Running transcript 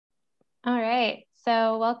All right,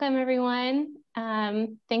 so welcome everyone.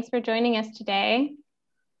 Thanks for joining us today.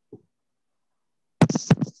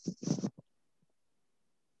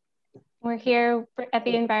 We're here at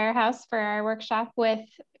the EnviroHouse for our workshop with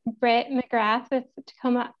Britt McGrath with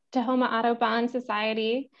Tahoma Audubon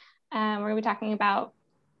Society. We're going to be talking about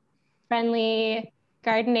friendly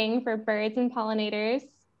gardening for birds and pollinators,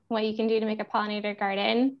 what you can do to make a pollinator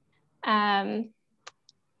garden. And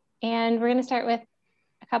we're going to start with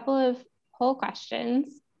a couple of poll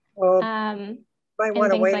questions. Well, might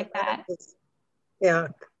want to wait like that. Yeah,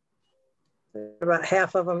 about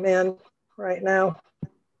half of them in right now.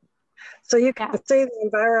 So you can see the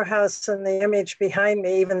EnviroHouse in the image behind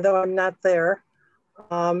me, even though I'm not there.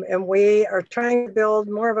 And we are trying to build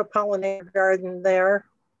more of a pollinator garden there.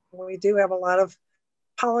 We do have a lot of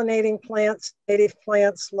pollinating plants, native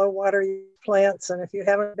plants, low water plants. And if you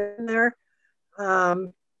haven't been there,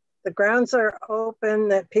 the grounds are open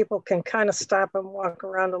that people can kind of stop and walk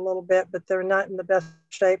around a little bit, but they're not in the best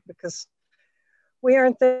shape because we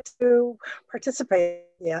aren't there to participate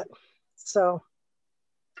yet. So,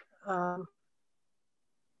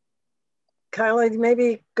 Kyla,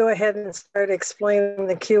 maybe go ahead and start explaining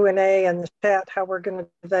the Q&A and the chat, how we're going to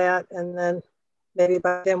do that. And then maybe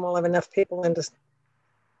by then we'll have enough people in to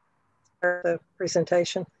start the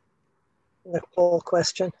presentation, the poll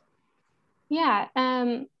question. Yeah.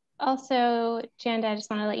 Also, Janda, I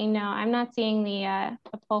just want to let you know, I'm not seeing the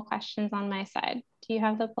poll questions on my side. Do you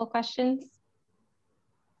have the poll questions?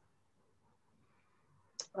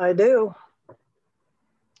 I do.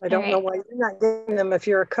 I don't know why you're not getting them if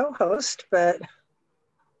you're a co-host, but.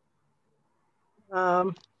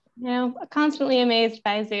 You know, constantly amazed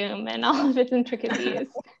by Zoom and all of its intricacies.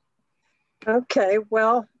 Okay,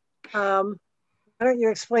 well, why don't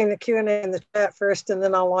you explain the Q&A in the chat first, and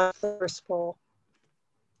then I'll launch the first poll.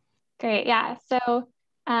 Great, yeah. So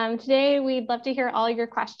today we'd love to hear all your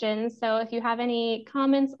questions. So if you have any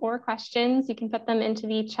comments or questions, you can put them into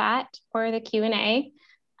the chat or the Q&A.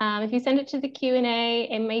 If you send it to the Q&A,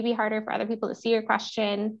 it may be harder for other people to see your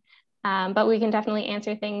question, but we can definitely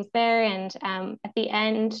answer things there. And at the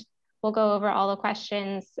end, we'll go over all the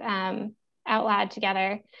questions out loud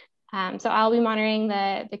together. So I'll be monitoring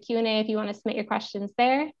the Q&A if you want to submit your questions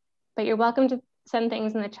there, but you're welcome to send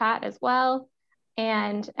things in the chat as well.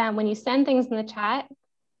 And when you send things in the chat,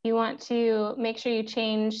 you want to make sure you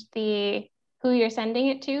change who you're sending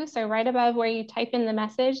it to. So right above where you type in the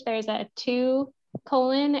message, there's a $2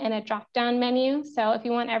 and a drop-down menu. So if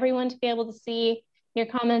you want everyone to be able to see your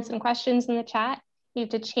comments and questions in the chat, you have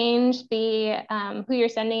to change who you're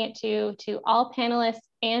sending it to all panelists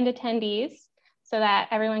and attendees so that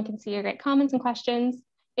everyone can see your great comments and questions.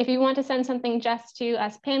 If you want to send something just to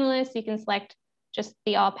us panelists, you can select just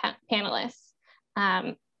the all panelists.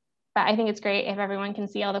 But I think it's great if everyone can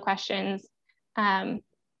see all the questions. And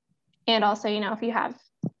also, you know, if you have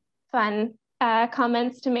fun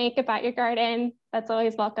comments to make about your garden, that's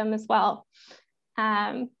always welcome as well.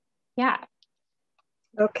 Yeah.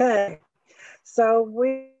 Okay, so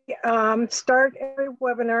we start every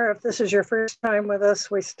webinar, if this is your first time with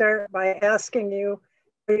us, we start by asking you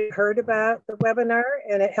if you heard about the webinar,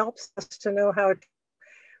 and it helps us to know how to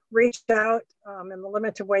reach out in the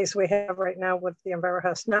limited ways we have right now with the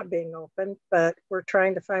EnviroHouse not being open, but we're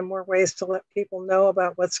trying to find more ways to let people know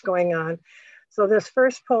about what's going on. So this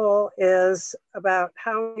first poll is about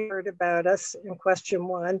how you heard about us in question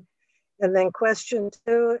 1. And then question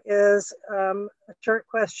 2 is a short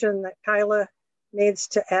question that Kyla needs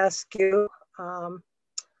to ask you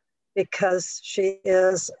because she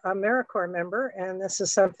is a AmeriCorps member and this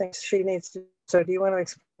is something she needs to do. So do you want to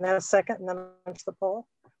explain that a second and then launch the poll?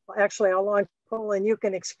 Well, actually, I'll launch the poll and you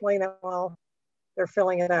can explain it while they're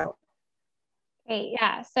filling it out. Great,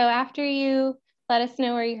 yeah. So after you let us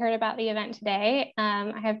know where you heard about the event today,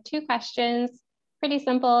 I have 2 questions, pretty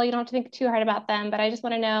simple. You don't have to think too hard about them, but I just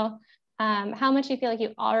want to know how much you feel like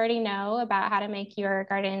you already know about how to make your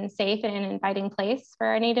garden safe and an inviting place for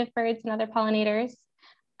our native birds and other pollinators.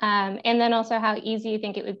 And then also how easy you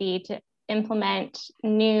think it would be to implement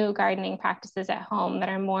new gardening practices at home that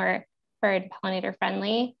are more bird pollinator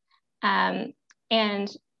friendly. And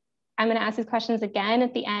I'm going to ask these questions again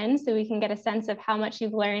at the end so we can get a sense of how much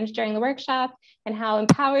you've learned during the workshop and how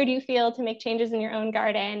empowered you feel to make changes in your own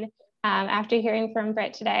garden after hearing from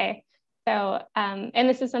Britt today. So, and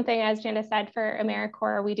this is something, as Janda said, for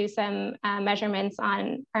AmeriCorps, we do some measurements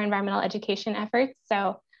on our environmental education efforts.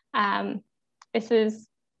 So this is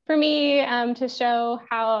for me to show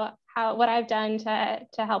what I've done to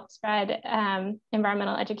help spread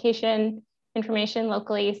environmental education information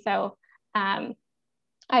locally. So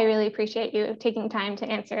I really appreciate you taking time to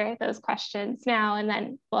answer those questions now, and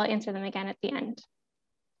then we'll answer them again at the end.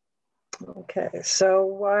 Okay, so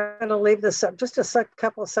I'm going to leave this up just a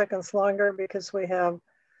couple of seconds longer because we have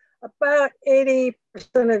about 80%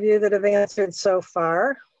 of you that have answered so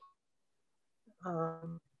far.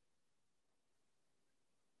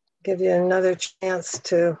 Give you another chance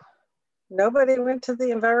to, nobody went to the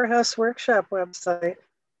EnviroHouse workshop website.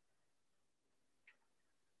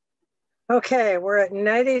 Okay, we're at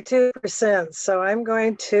 92%, so I'm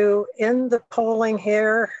going to end the polling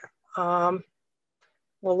here.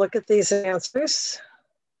 We'll look at these answers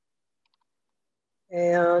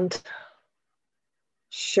and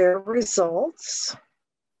share results.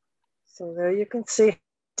 So there you can see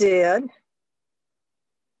did.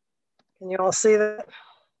 Can you all see that?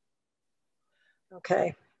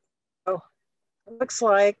 Okay, so it looks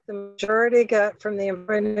like the majority got from the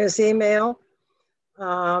EnviroNews email.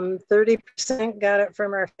 30% got it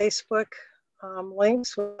from our Facebook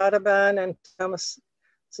links with Audubon and Tahoma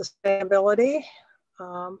Sustainability.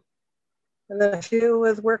 And then a few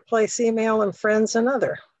with workplace email and friends and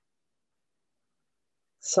other.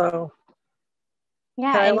 So.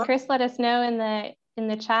 Yeah, Kyla? and Chris let us know in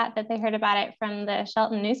the chat that they heard about it from the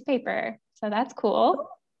Shelton newspaper. So that's cool.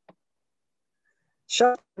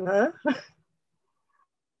 Shelton, huh?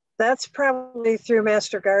 That's probably through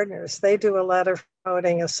Master Gardeners. They do a lot of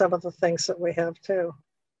promoting of some of the things that we have too.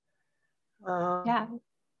 Yeah.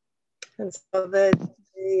 And so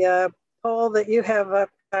the poll that you have up,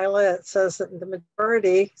 Kyla, it says that the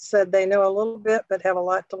majority said they know a little bit but have a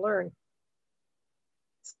lot to learn.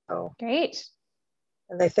 So great.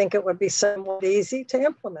 And they think it would be somewhat easy to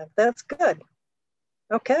implement. That's good.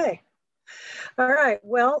 Okay. All right.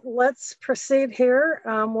 Well, let's proceed here.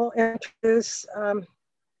 We'll introduce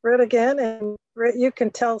Britt again, and Britt, you can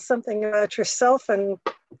tell something about yourself, and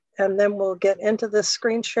then we'll get into this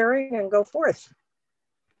screen sharing and go forth.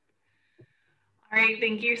 All right,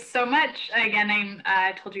 thank you so much. Again,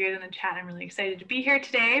 I told you guys in the chat, I'm really excited to be here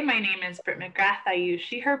today. My name is Britt McGrath. I use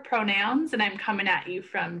she, her pronouns, and I'm coming at you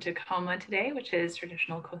from Tahoma today, which is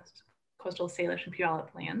traditional coastal Salish and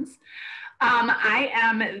Puyallup lands. I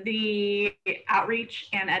am the Outreach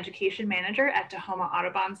and Education Manager at Tahoma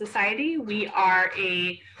Audubon Society. We are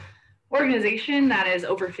a organization that is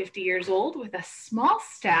over 50 years old with a small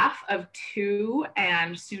staff of 2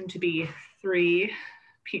 and soon to be 3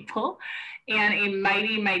 people, and a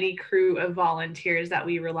mighty, mighty crew of volunteers that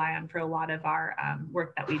we rely on for a lot of our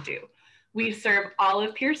work that we do. We serve all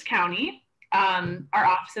of Pierce County. Our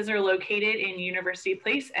offices are located in University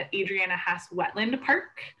Place at Adriana Haas Wetland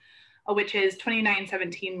Park, which is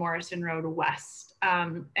 2917 Morrison Road West.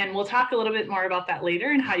 And we'll talk a little bit more about that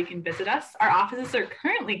later and how you can visit us. Our offices are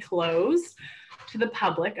currently closed to the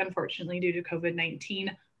public, unfortunately, due to COVID-19,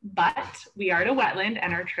 but we are at a wetland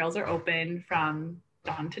and our trails are open from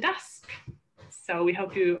dawn to dusk. So we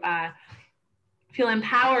hope you feel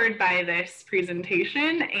empowered by this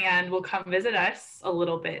presentation and will come visit us a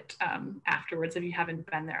little bit afterwards if you haven't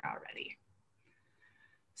been there already.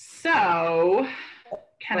 So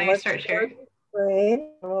can I start sharing?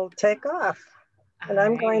 We'll take off. And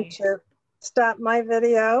I'm going to stop my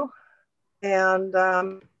video and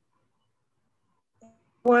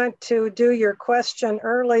want to do your question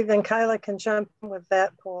early, then Kyla can jump in with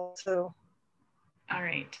that poll too. All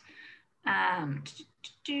right. Let's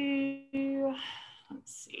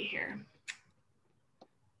see here.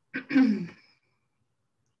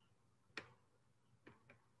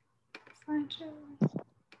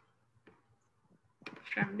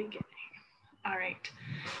 From beginning. All right.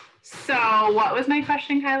 So what was my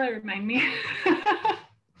question, Kyla? Remind me.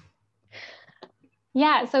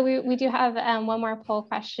 Yeah, so we do have one more poll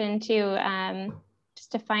question too,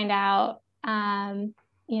 just to find out,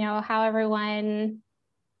 you know, how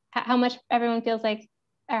much everyone feels like,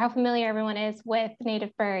 or how familiar everyone is with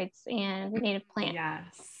native birds and native plants.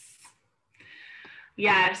 Yes.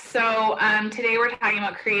 Yeah, so today we're talking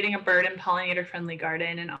about creating a bird and pollinator friendly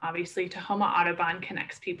garden, and obviously Tahoma Audubon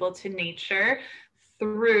connects people to nature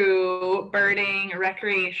through birding,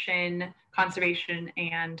 recreation, conservation,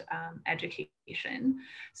 and education.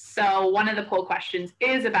 So one of the poll questions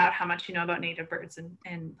is about how much you know about native birds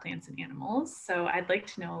and plants and animals. So I'd like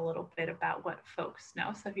to know a little bit about what folks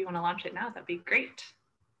know. So if you want to launch it now, that'd be great.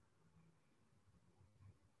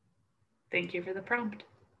 Thank you for the prompt.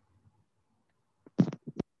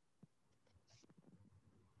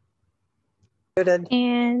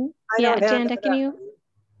 And yeah, Janda, can you?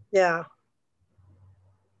 Yeah.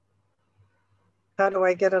 How do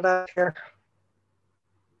I get it up here?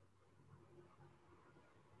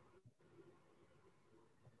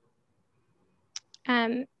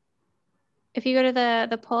 if you go to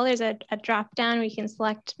the poll, there's a drop down where you can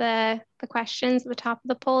select the questions at the top of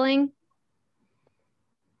the polling.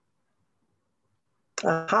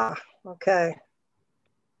 Aha, okay.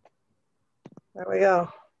 There we go.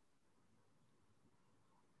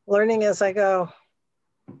 Learning as I go.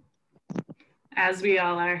 As we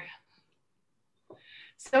all are.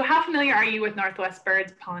 So how familiar are you with Northwest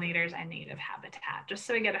birds, pollinators, and native habitat? Just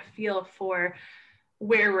so we get a feel for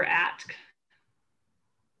where we're at.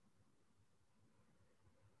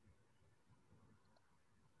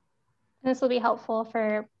 This will be helpful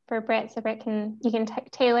for Britt, so Britt you can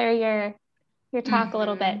tailor your talk a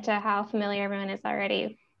little bit to how familiar everyone is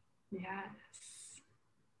already. Yes.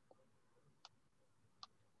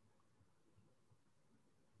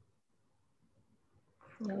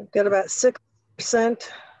 We've got about 6%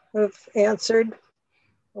 who've answered.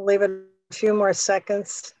 We'll leave it a few more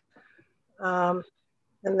seconds. And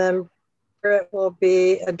then Britt will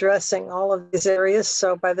be addressing all of these areas.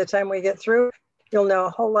 So by the time we get through, you'll know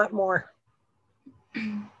a whole lot more.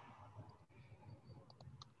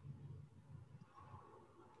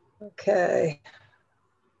 Okay.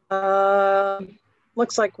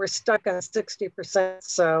 Looks like we're stuck on 60%.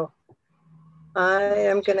 So I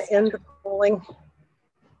am going to end the polling.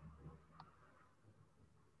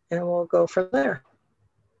 And we'll go from there.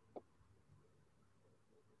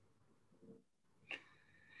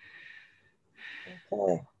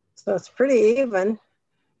 Okay, so it's pretty even.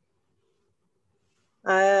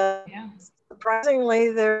 Yeah.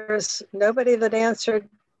 Surprisingly, there's nobody that answered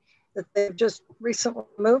that they've just recently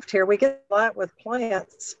moved here. We get a lot with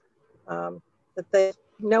plants, that they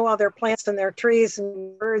know all their plants and their trees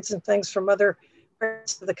and birds and things from other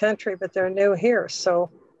parts of the country, but they're new here. So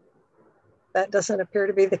that doesn't appear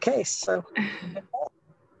to be the case. So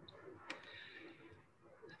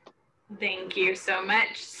thank you so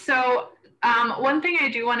much. So one thing I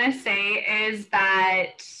do want to say is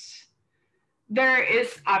that there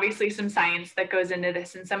is obviously some science that goes into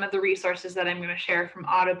this, and some of the resources that I'm going to share from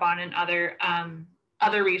Audubon and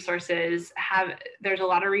other resources there's a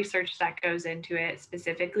lot of research that goes into it,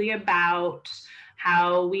 specifically about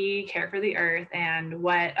how we care for the earth and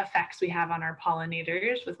what effects we have on our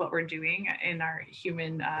pollinators with what we're doing in our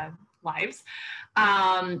human lives.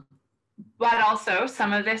 But also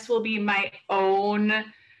some of this will be my own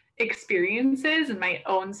experiences and my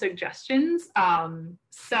own suggestions. And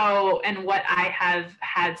what I have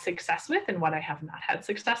had success with and what I have not had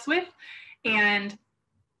success with. And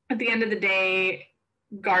at the end of the day,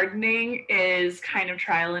 gardening is kind of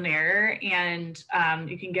trial and error, and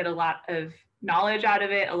you can get a lot of knowledge out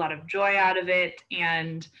of it, a lot of joy out of it,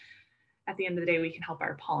 and at the end of the day, we can help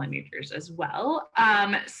our pollinators as well.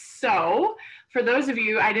 So for those of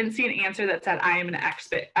you, I didn't see an answer that said I am an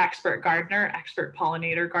expert gardener, expert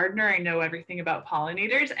pollinator gardener. I know everything about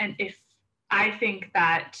pollinators. And I think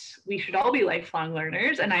that we should all be lifelong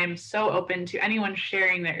learners, and I am so open to anyone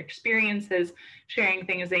sharing their experiences, sharing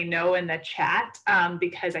things they know in the chat,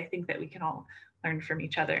 because I think that we can all learn from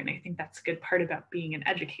each other. And I think that's a good part about being an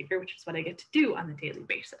educator, which is what I get to do on a daily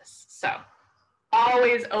basis. So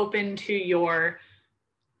always open to your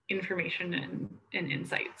information and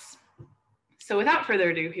insights. So without further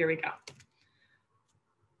ado, here we go.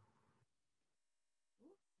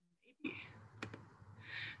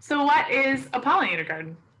 So what is a pollinator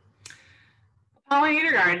garden? A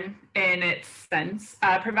pollinator garden, in its sense,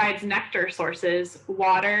 provides nectar sources,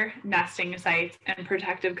 water, nesting sites, and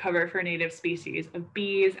protective cover for native species of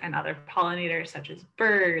bees and other pollinators such as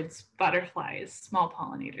birds, butterflies, small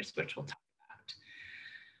pollinators, which we'll talk about.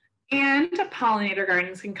 And pollinator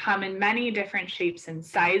gardens can come in many different shapes and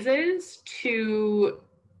sizes to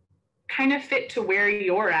kind of fit to where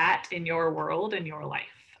you're at in your world and your life.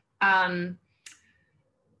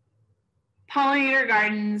 Pollinator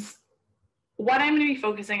gardens, what I'm going to be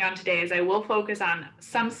focusing on today is I will focus on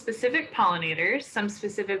some specific pollinators, some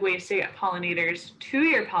specific ways to get pollinators to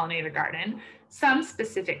your pollinator garden, some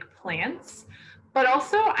specific plants, but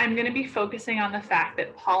also I'm going to be focusing on the fact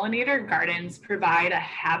that pollinator gardens provide a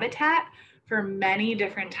habitat for many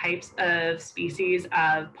different types of species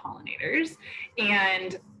of pollinators,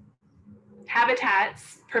 and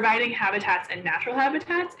providing habitats and natural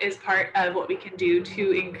habitats is part of what we can do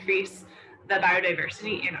to increase the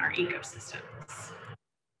biodiversity in our ecosystems.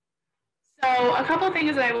 So a couple of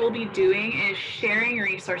things that I will be doing is sharing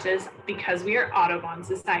resources. Because we are Audubon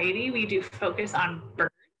Society, we do focus on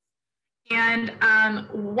birds. And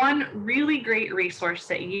one really great resource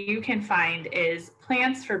that you can find is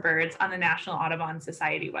Plants for Birds on the National Audubon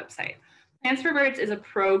Society website. Plants for Birds is a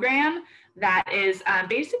program that is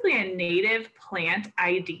basically a native plant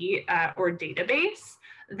ID or database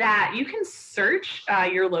that you can search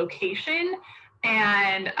your location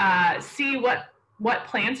and see what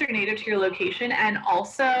plants are native to your location, and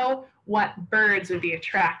also what birds would be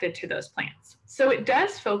attracted to those plants. So it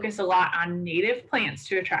does focus a lot on native plants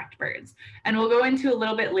to attract birds. And we'll go into a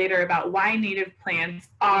little bit later about why native plants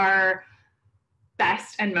are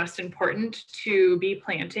best and most important to be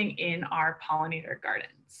planting in our pollinator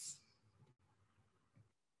gardens.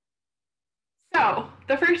 So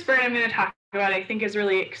the first bird I'm going to talk about, I think, is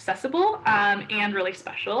really accessible and really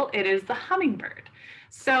special. It is the hummingbird.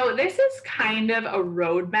 So this is kind of a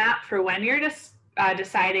roadmap for when you're just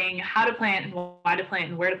deciding how to plant and why to plant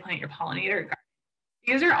and where to plant your pollinator garden.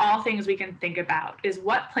 These are all things we can think about, is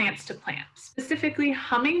what plants to plant. Specifically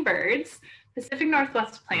hummingbirds, Pacific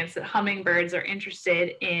Northwest plants that hummingbirds are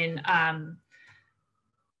interested in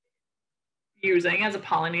using as a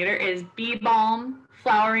pollinator is bee balm,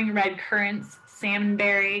 flowering red currants,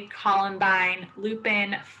 salmonberry, columbine,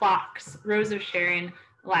 lupin, phlox, rose of Sharon,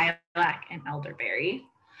 lilac, and elderberry.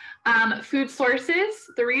 Food sources.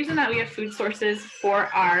 The reason that we have food sources for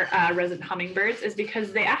our resident hummingbirds is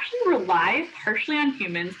because they actually rely partially on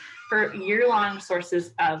humans for year-long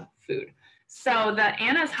sources of food. So the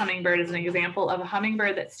Anna's hummingbird is an example of a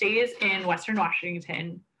hummingbird that stays in Western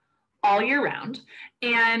Washington all year round.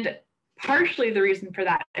 And partially the reason for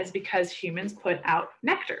that is because humans put out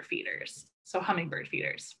nectar feeders, so hummingbird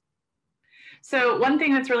feeders. So one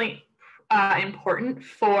thing that's really important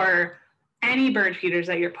for any bird feeders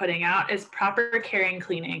that you're putting out is proper care and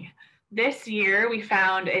cleaning. This year, we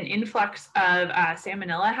found an influx of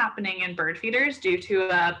salmonella happening in bird feeders due to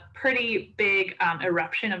a pretty big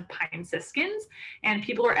eruption of pine siskins, and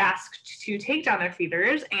people were asked to take down their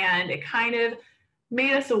feeders, and it kind of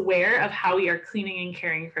made us aware of how we are cleaning and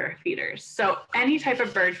caring for our feeders. So any type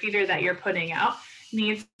of bird feeder that you're putting out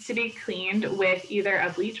needs to be cleaned with either a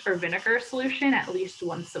bleach or vinegar solution at least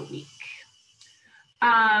once a week.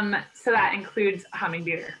 So that includes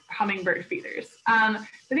hummingbird feeders. The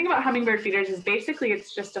thing about hummingbird feeders is basically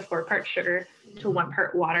it's just a 4-part sugar to 1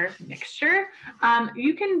 part water mixture.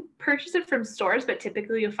 You can purchase it from stores, but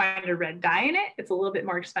typically you'll find a red dye in it. It's a little bit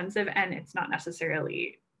more expensive and it's not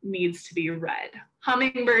necessarily needs to be red.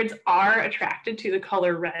 Hummingbirds are attracted to the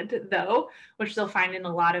color red though, which they'll find in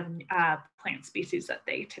a lot of plant species that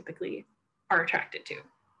they typically are attracted to.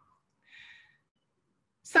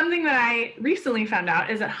 Something that I recently found out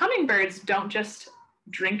is that hummingbirds don't just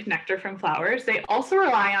drink nectar from flowers, they also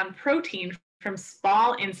rely on protein from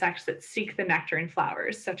small insects that seek the nectar in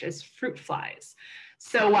flowers, such as fruit flies.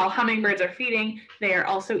 So while hummingbirds are feeding, they are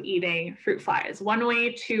also eating fruit flies. One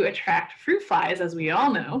way to attract fruit flies, as we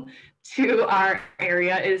all know, to our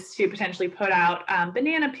area is to potentially put out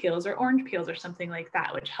banana peels or orange peels or something like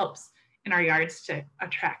that, which helps in our yards to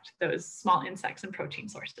attract those small insects and protein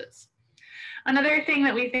sources. Another thing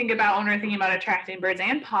that we think about when we're thinking about attracting birds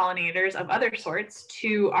and pollinators of other sorts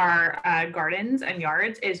to our gardens and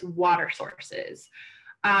yards is water sources.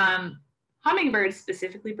 Hummingbirds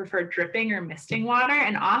specifically prefer dripping or misting water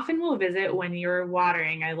and often will visit when you're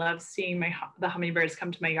watering. I love seeing the hummingbirds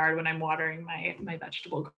come to my yard when I'm watering my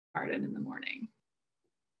vegetable garden in the morning.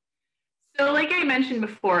 So like I mentioned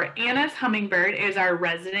before, Anna's hummingbird is our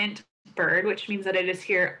resident bird, which means that it is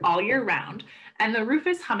here all year round. And the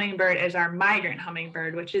rufous hummingbird is our migrant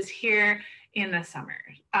hummingbird, which is here in the summer,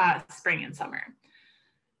 spring and summer.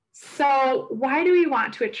 So why do we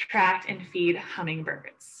want to attract and feed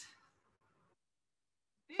hummingbirds?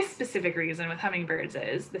 This specific reason with hummingbirds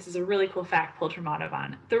is, this is a really cool fact pulled from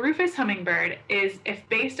Audubon. The rufous hummingbird is, if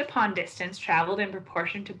based upon distance traveled in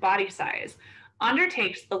proportion to body size,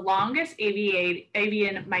 undertakes the longest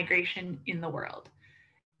avian migration in the world.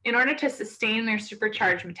 In order to sustain their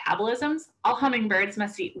supercharged metabolisms, all hummingbirds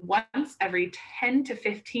must eat once every 10 to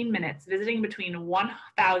 15 minutes, visiting between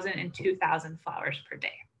 1,000 and 2,000 flowers per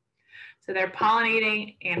day. So they're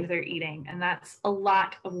pollinating and they're eating, and that's a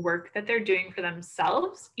lot of work that they're doing for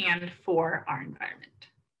themselves and for our environment.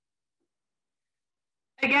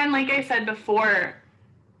 Again, like I said before,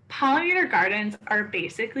 pollinator gardens are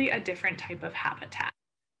basically a different type of habitat.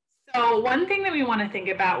 So one thing that we want to think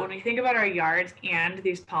about when we think about our yards and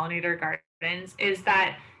these pollinator gardens is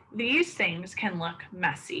that these things can look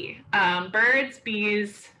messy. Birds,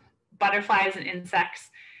 bees, butterflies, and insects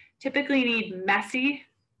typically need messy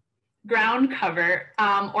ground cover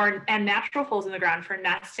and natural holes in the ground for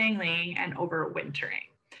nesting, laying, and overwintering.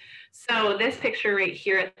 So this picture right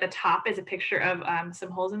here at the top is a picture of some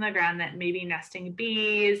holes in the ground that maybe nesting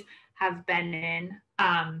bees have been in.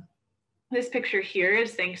 This picture here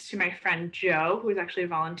is thanks to my friend Joe, who is actually a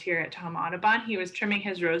volunteer at Tahoma Audubon. He was trimming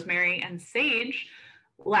his rosemary and sage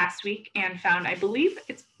last week and found, I believe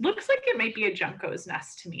it looks like it might be a junco's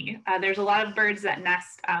nest to me. There's a lot of birds that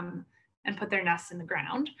nest and put their nests in the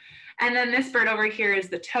ground. And then this bird over here is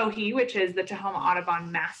the towhee, which is the Tahoma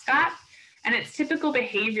Audubon mascot. And its typical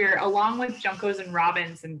behavior, along with juncos and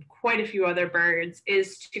robins and quite a few other birds,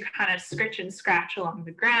 is to kind of scritch and scratch along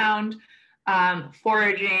the ground,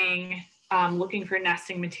 foraging, looking for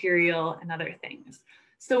nesting material and other things.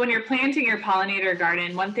 So when you're planting your pollinator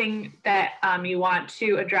garden, one thing that you want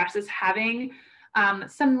to address is having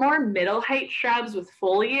some more middle height shrubs with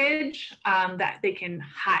foliage that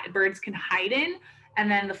birds can hide in, and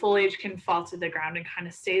then the foliage can fall to the ground and kind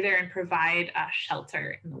of stay there and provide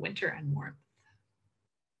shelter in the winter and warmth.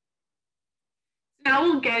 Now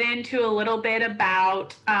we'll get into a little bit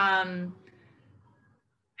about how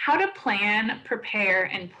to plan, prepare,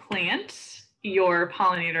 and plant your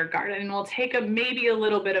pollinator garden. And we'll take maybe a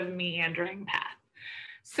little bit of meandering path.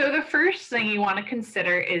 So the first thing you want to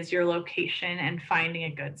consider is your location and finding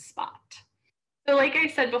a good spot. So like I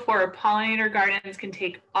said before, pollinator gardens can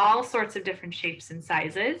take all sorts of different shapes and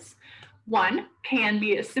sizes. One can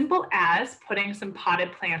be as simple as putting some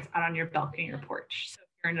potted plants out on your balcony or porch. So if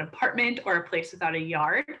you're in an apartment or a place without a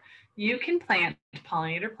yard, you can plant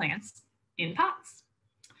pollinator plants in pots.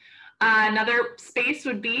 Another space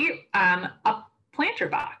would be a planter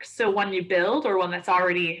box. So one you build or one that's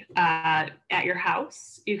already at your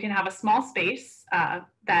house. You can have a small space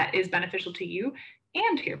that is beneficial to you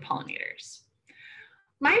and to your pollinators.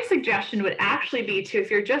 My suggestion would actually be to,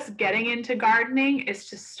 if you're just getting into gardening, is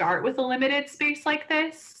to start with a limited space like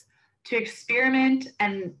this, to experiment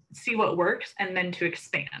and see what works, and then to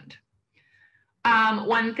expand.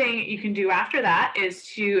 One thing you can do after that is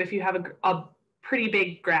to, if you have a pretty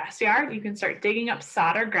big grass yard, you can start digging up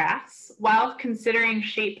sod or grass while considering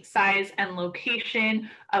shape, size, and location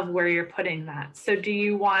of where you're putting that. So do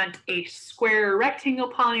you want a square or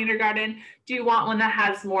rectangle pollinator garden? Do you want one that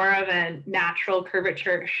has more of a natural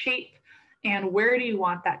curvature shape? And where do you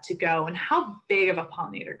want that to go? And how big of a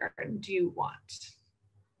pollinator garden do you want?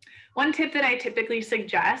 One tip that I typically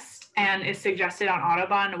suggest, and is suggested on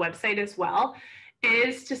Audubon website as well,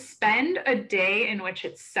 is to spend a day in which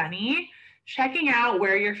it's sunny checking out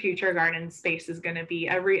where your future garden space is going to be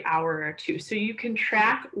every hour or two, so you can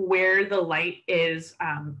track where the light is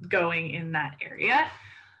going in that area.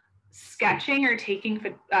 Sketching or taking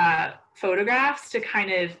photographs to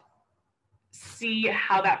kind of see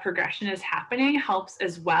how that progression is happening helps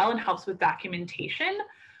as well, and helps with documentation,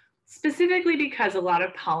 specifically because a lot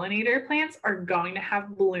of pollinator plants are going to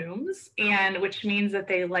have blooms, and which means that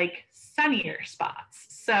they like sunnier spots.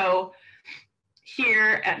 So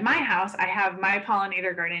here at my house, I have my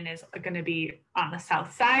pollinator garden is going to be on the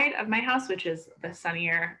south side of my house, which is the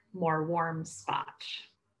sunnier, more warm spot.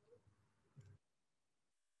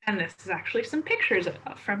 And this is actually some pictures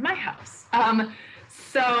from my house.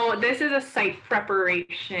 So this is a site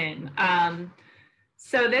preparation.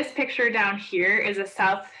 So this picture down here is a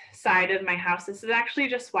south side of my house. This is actually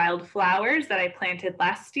just wildflowers that I planted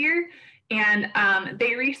last year. And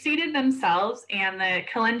they reseeded themselves, and the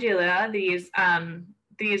calendula, these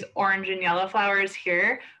orange and yellow flowers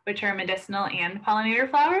here, which are medicinal and pollinator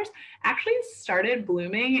flowers, actually started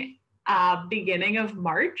blooming beginning of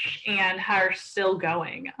March and are still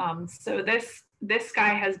going. So this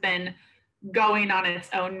guy has been going on its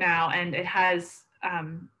own now, and it has, as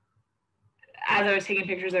I was taking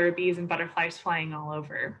pictures, there were bees and butterflies flying all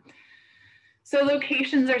over. So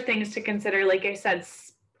locations are things to consider, like I said,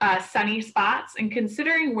 sunny spots, and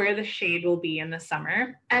considering where the shade will be in the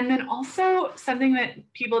summer. And then also something that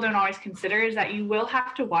people don't always consider is that you will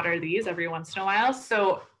have to water these every once in a while.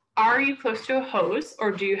 So are you close to a hose, or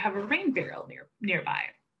do you have a rain barrel nearby?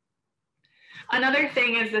 Another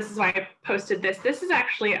thing is, this is why I posted this. This is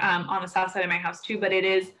actually on the south side of my house too, but it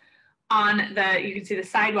is on you can see the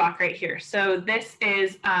sidewalk right here. So this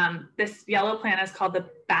is, this yellow plant is called the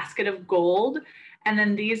basket of gold. And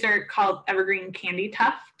then these are called evergreen candy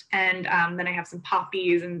tuft. And then I have some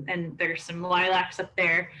poppies, and there's some lilacs up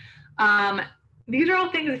there. These are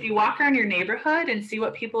all things, if you walk around your neighborhood and see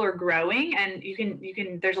what people are growing, and you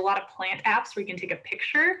can, there's a lot of plant apps where you can take a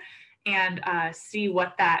picture and see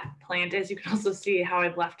what that plant is. You can also see how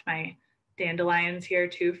I've left my dandelions here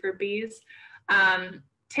too for bees.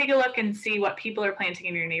 Take a look and see what people are planting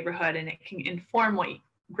in your neighborhood, and it can inform what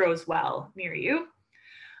grows well near you.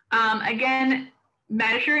 Again,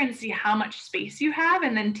 measure and see how much space you have,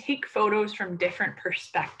 and then take photos from different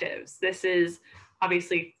perspectives. This is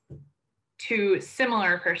obviously two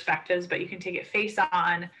similar perspectives, but you can take it face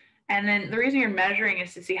on. And then the reason you're measuring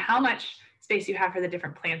is to see how much space you have for the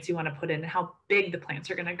different plants you want to put in, and how big the plants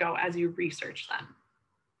are going to go as you research them.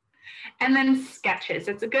 And then sketches.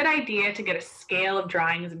 It's a good idea to get a scale of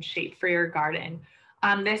drawings and shape for your garden.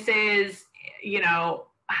 This is, you know,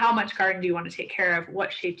 how much garden do you want to take care of?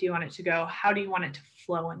 What shape do you want it to go? How do you want it to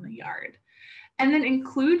flow in the yard? And then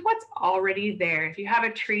include what's already there. If you have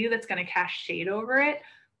a tree that's going to cast shade over it,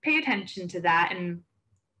 pay attention to that. And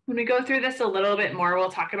when we go through this a little bit more, we'll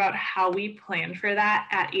talk about how we planned for that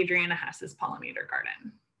at Adriana Hess's pollinator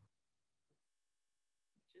garden.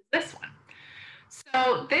 This one.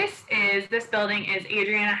 So this building is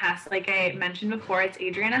Adriana Hess. Like I mentioned before, it's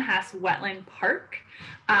Adriana Hess Wetland Park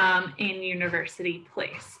in University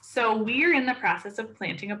Place. So we are in the process of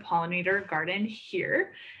planting a pollinator garden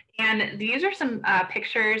here. And these are some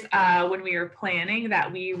pictures when we were planning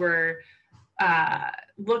that we were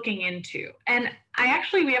looking into. And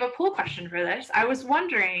we have a poll question for this. I was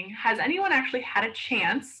wondering, has anyone actually had a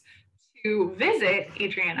chance to visit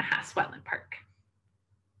Adriana Hess Wetland Park?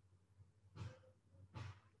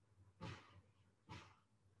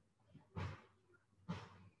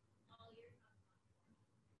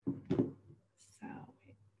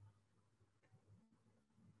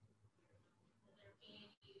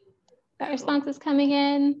 That response is coming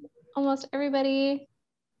in, almost everybody.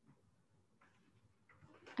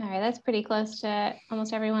 All right, that's pretty close to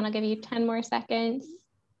almost everyone. I'll give you 10 more seconds.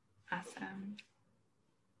 Awesome.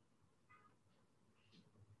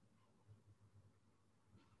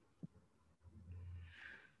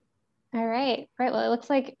 All right, well, it looks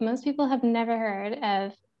like most people have never heard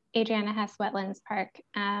of Adriana Hess Wetlands Park,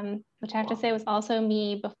 which I have to say was also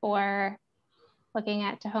me before looking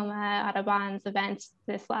at Tahoma Audubon's events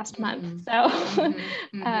this last month. So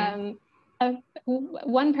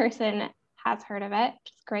one person has heard of it,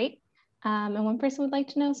 which is great. And one person would like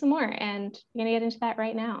to know some more, and we're gonna get into that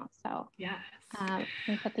right now. So yes, let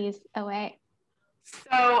me put these away.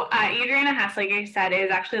 So Adriana Hess, like I said,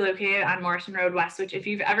 is actually located on Morrison Road West, which if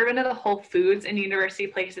you've ever been to the Whole Foods in University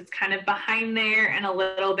Place, it's kind of behind there and a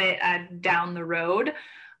little bit down the road.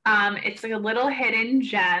 It's like a little hidden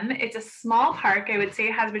gem. It's a small park. I would say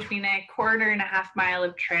it has between 1.25 miles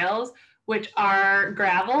of trails, which are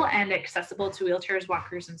gravel and accessible to wheelchairs,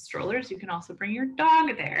 walkers, and strollers. You can also bring your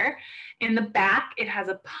dog there. In the back, it has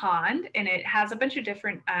a pond, and it has a bunch of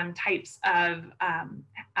different types of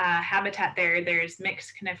habitat there. There's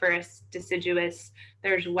mixed coniferous, deciduous,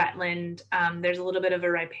 there's wetland, there's a little bit of a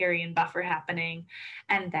riparian buffer happening.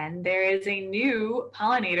 And then there is a new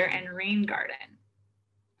pollinator and rain garden.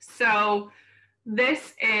 So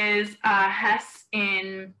this is Hess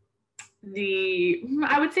in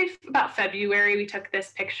I would say about February, we took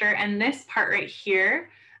this picture, and this part right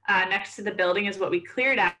here next to the building is what we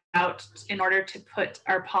cleared out in order to put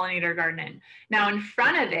our pollinator garden in. Now in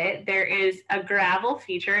front of it, there is a gravel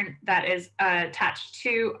feature that is attached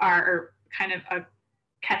to or kind of a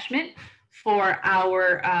catchment for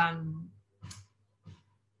our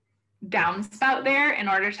downspout there in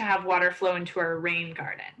order to have water flow into our rain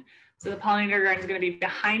garden. So the pollinator garden is going to be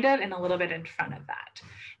behind it and a little bit in front of that.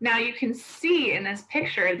 Now you can see in this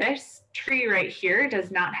picture, this tree right here does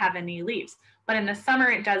not have any leaves, but in the summer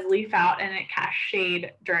it does leaf out and it casts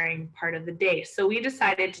shade during part of the day. So we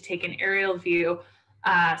decided to take an aerial view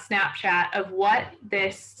snapshot of what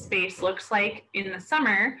this space looks like in the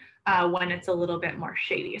summer when it's a little bit more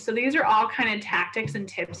shady. So these are all kind of tactics and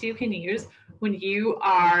tips you can use when you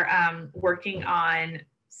are working on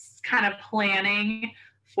kind of planning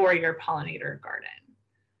for your pollinator garden.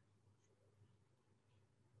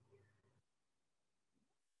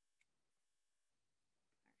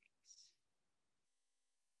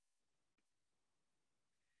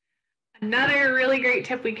 Another really great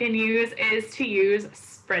tip we can use is to use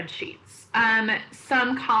spreadsheets.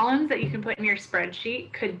 Some columns that you can put in your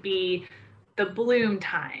spreadsheet could be the bloom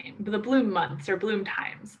time, the bloom months or bloom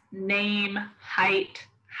times, name, height,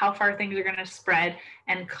 how far things are going to spread,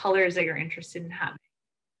 and colors that you're interested in having.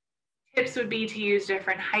 Tips would be to use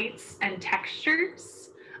different heights and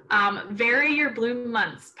textures. Vary your bloom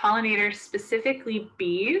months. Pollinators, specifically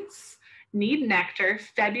bees, need nectar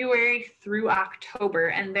February through October,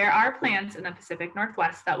 and there are plants in the Pacific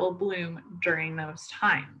Northwest that will bloom during those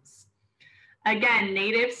times. Again,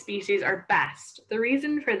 native species are best. The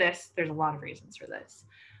reason for this, there's a lot of reasons for this.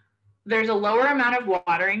 There's a lower amount of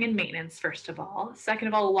watering and maintenance, first of all. Second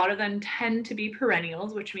of all, a lot of them tend to be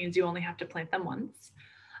perennials, which means you only have to plant them once.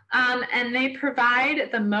 And they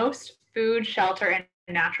provide the most food, shelter, and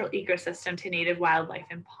natural ecosystem to native wildlife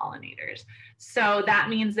and pollinators. So that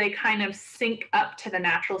means they kind of sync up to the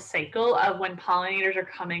natural cycle of when pollinators are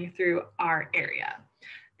coming through our area.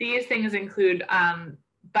 These things include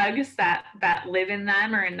bugs that live in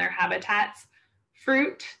them or in their habitats,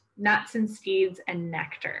 fruit, nuts and seeds, and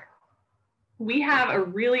nectar. we have a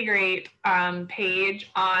really great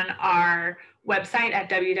page on our website at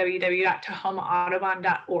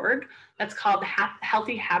www.tahomaaudubon.org that's called the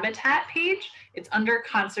Healthy Habitat page. It's under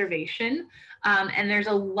conservation. And there's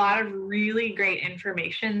a lot of really great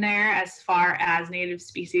information there as far as native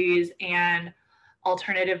species and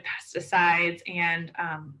alternative pesticides. And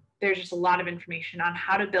there's just a lot of information on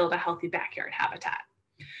how to build a healthy backyard habitat.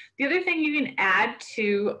 The other thing you can add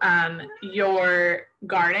to your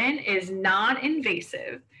garden is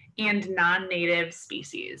non-invasive and non-native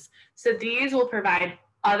species. So these will provide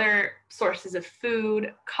other sources of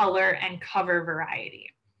food, color, and cover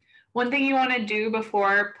variety. One thing you want to do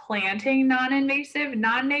before planting non-invasive,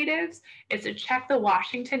 non-natives is to check the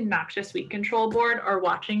Washington Noxious Weed Control Board or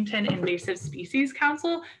Washington Invasive Species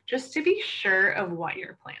Council just to be sure of what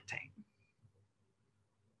you're planting.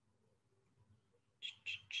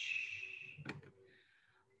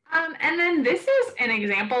 And then this is an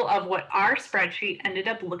example of what our spreadsheet ended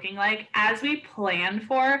up looking like as we planned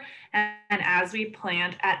for and as we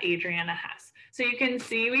planned at Adriana Hess. So you can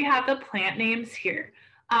see we have the plant names here.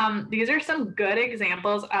 These are some good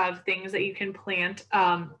examples of things that you can plant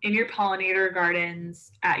in your pollinator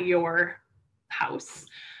gardens at your house.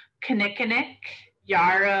 Kinnikinnick,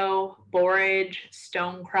 yarrow, borage,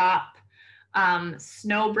 stonecrop,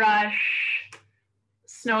 snowbrush,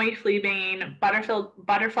 snowy fleabane,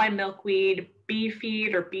 butterfly milkweed, bee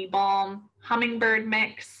feed or bee balm, hummingbird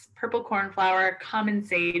mix, purple cornflower, common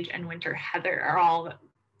sage, and winter heather are all the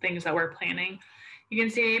things that we're planting. You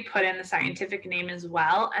can see we put in the scientific name as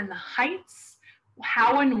well, and the heights,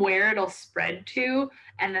 how and where it'll spread to,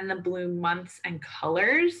 and then the bloom months and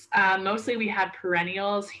colors. Mostly we have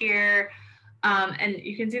perennials here, and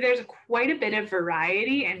you can see there's quite a bit of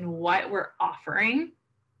variety in what we're offering.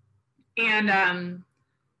 And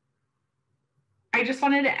I just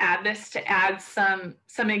wanted to add this to add some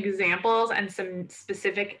examples and some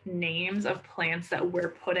specific names of plants that we're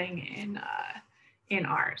putting in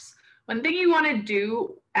ours. One thing you want to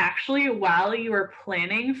do actually while you are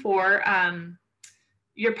planning for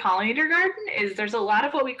your pollinator garden is there's a lot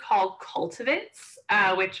of what we call cultivars,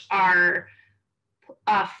 which are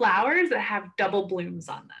flowers that have double blooms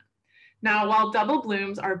on them. Now, while double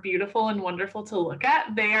blooms are beautiful and wonderful to look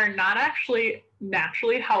at, they are not actually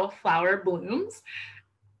naturally how a flower blooms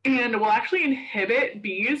and will actually inhibit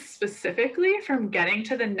bees specifically from getting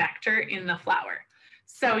to the nectar in the flower.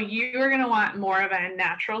 So you are going to want more of a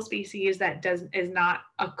natural species that is not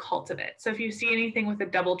a cultivar. So if you see anything with a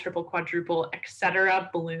double, triple, quadruple,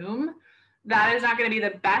 etc. bloom, that is not going to be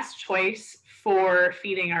the best choice for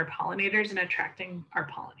feeding our pollinators and attracting our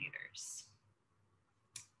pollinators.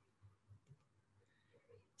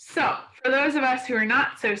 So for those of us who are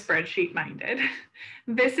not so spreadsheet minded,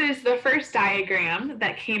 this is the first diagram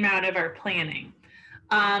that came out of our planning.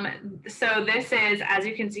 So this is, as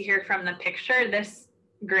you can see here from the picture, this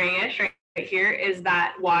grayish right here is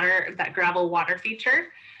that water, that gravel water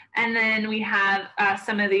feature. And then we have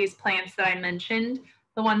some of these plants that I mentioned.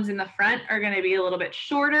 The ones in the front are going to be a little bit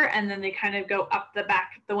shorter, and then they kind of go up the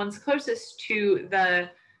back. The ones closest to the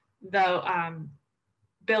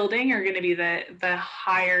building are going to be the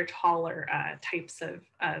higher, taller types of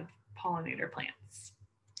pollinator plants.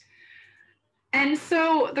 And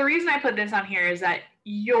so the reason I put this on here is that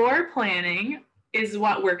your planning is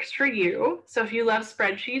what works for you. So if you love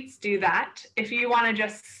spreadsheets, do that. If you want to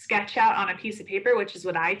just sketch out on a piece of paper, which is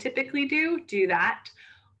what I typically do that.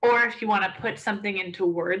 Or if you want to put something into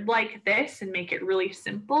Word like this and make it really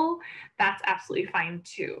simple, that's absolutely fine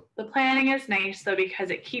too. The planning is nice though, because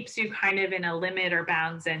it keeps you kind of in a limit or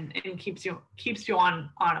bounds and keeps you on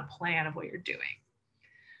a plan of what you're doing.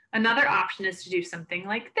 Another option is to do something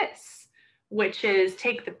like this, which is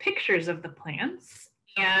take the pictures of the plants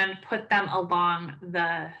and put them along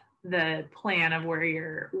the plan of where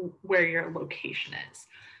your location is.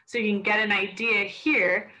 So you can get an idea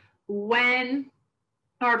here when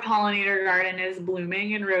our pollinator garden is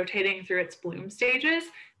blooming and rotating through its bloom stages.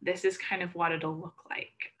 This is kind of what it'll look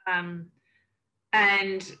like.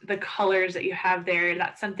 And the colors that you have there,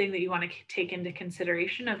 that's something that you want to take into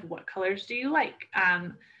consideration of what colors do you like.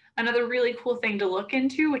 Another really cool thing to look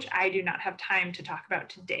into, which I do not have time to talk about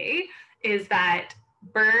today, is that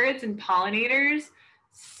birds and pollinators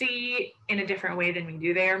see in a different way than we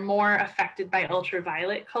do. They are more affected by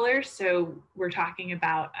ultraviolet colors. So we're talking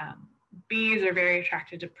about bees are very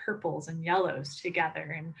attracted to purples and yellows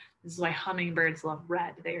together. And this is why hummingbirds love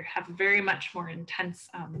red. They have very much more intense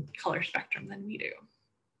color spectrum than we do.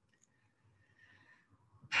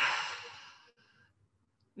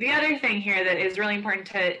 The other thing here that is really important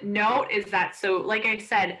to note is that, so like I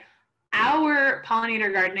said, our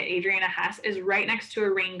pollinator garden at Adriana Hess is right next to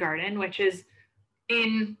a rain garden, which is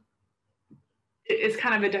kind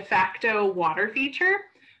of a de facto water feature.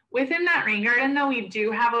 Within that rain garden, though, we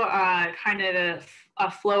do have a kind of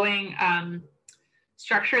a flowing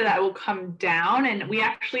structure that will come down, and we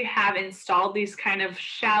actually have installed these kind of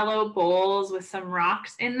shallow bowls with some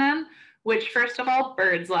rocks in them, which first of all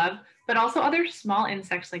birds love, but also other small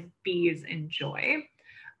insects like bees enjoy.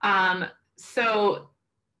 So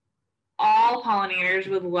all pollinators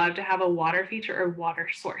would love to have a water feature or water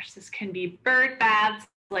source. This can be bird baths,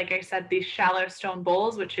 like I said, these shallow stone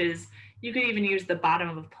bowls, which is, you could even use the bottom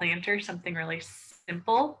of a planter, something really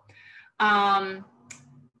simple.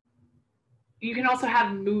 You can also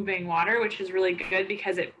have moving water, which is really good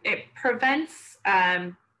because it prevents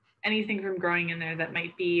anything from growing in there that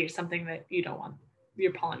might be something that you don't want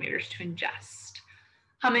your pollinators to ingest.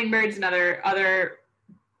 Hummingbirds and other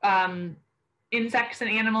insects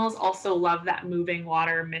and animals also love that moving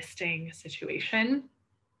water misting situation.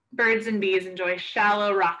 Birds and bees enjoy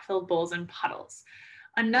shallow rock-filled bowls and puddles.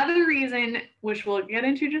 Another reason, which we'll get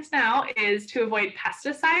into just now, is to avoid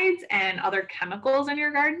pesticides and other chemicals in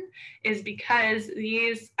your garden, is because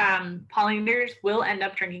these pollinators will end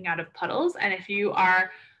up drinking out of puddles. And if you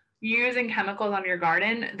are using chemicals on your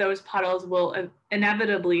garden, those puddles will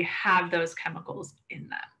inevitably have those chemicals in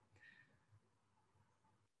them.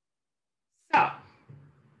 So,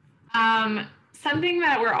 something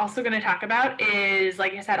that we're also going to talk about is,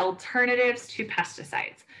 like I said, alternatives to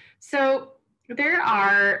pesticides. So there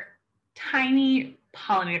are tiny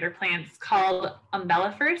pollinator plants called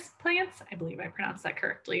umbelliferous plants. I believe I pronounced that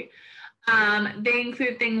correctly. They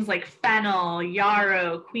include things like fennel,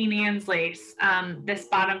 yarrow, Queen Anne's lace. This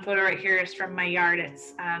bottom photo right here is from my yard.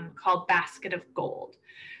 It's called basket of gold.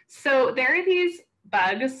 So there are these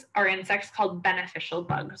bugs or insects called beneficial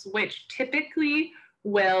bugs, which typically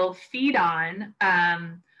will feed on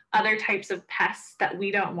other types of pests that we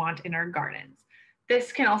don't want in our gardens.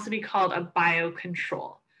 This can also be called a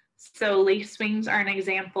biocontrol. So lacewings are an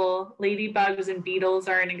example, ladybugs and beetles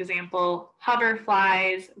are an example,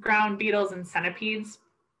 hoverflies, ground beetles and centipedes.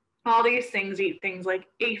 All these things eat things like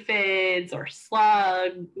aphids or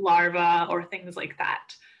slug larvae or things like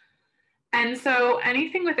that. And so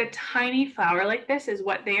anything with a tiny flower like this is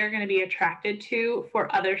what they are going to be attracted to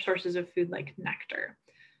for other sources of food like nectar.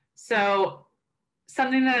 So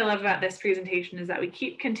something that I love about this presentation is that we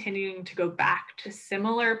keep continuing to go back to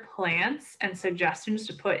similar plants and suggestions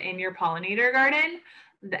to put in your pollinator garden,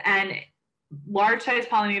 and large size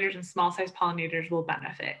pollinators and small size pollinators will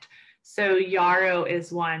benefit. So yarrow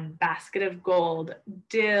is one, basket of gold,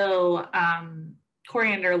 dill,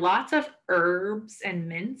 coriander, lots of herbs and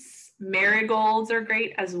mints. Marigolds are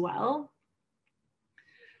great as well.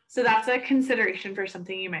 So that's a consideration for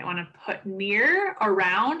something you might want to put near,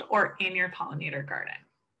 around, or in your pollinator garden.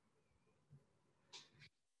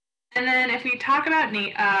 And then if we talk about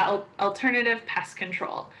alternative pest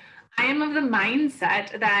control, I am of the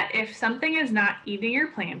mindset that if something is not eating your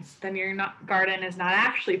plants, then your garden is not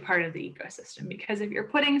actually part of the ecosystem, because if you're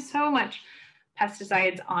putting so much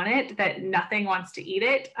pesticides on it that nothing wants to eat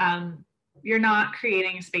it, you're not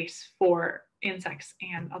creating space for insects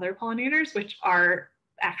and other pollinators, which are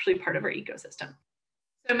actually part of our ecosystem.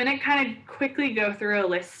 So I'm going to kind of quickly go through a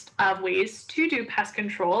list of ways to do pest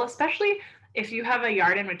control, especially if you have a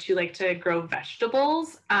yard in which you like to grow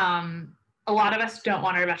vegetables. A lot of us don't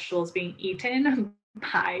want our vegetables being eaten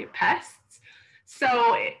by pests.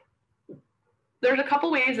 So there's a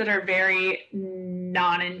couple ways that are very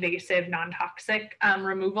non-invasive, non-toxic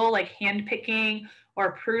removal, like hand picking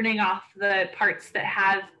or pruning off the parts that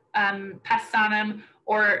have pests on them,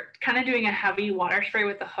 or kind of doing a heavy water spray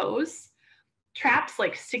with the hose. Traps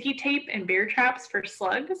like sticky tape and beer traps for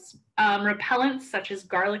slugs, repellents such as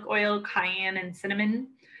garlic oil, cayenne, and cinnamon,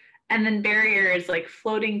 and then barriers like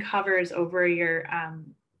floating covers over your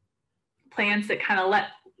plants that kind of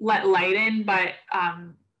let light in, but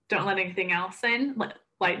don't let anything else in,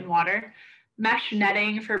 light and water. Mesh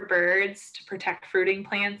netting for birds to protect fruiting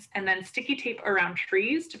plants, and then sticky tape around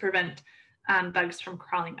trees to prevent bugs from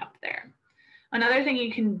crawling up there. Another thing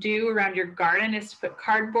you can do around your garden is to put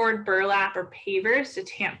cardboard, burlap, or pavers to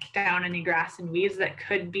tamp down any grass and weeds that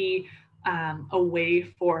could be a way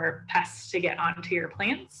for pests to get onto your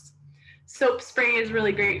plants. Soap spray is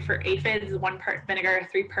really great for aphids, 1 part vinegar,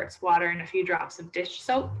 3 parts water, and a few drops of dish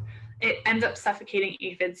soap. It ends up suffocating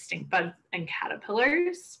aphids, stink bugs, and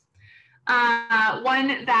caterpillars.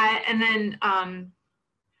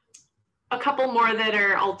 A couple more that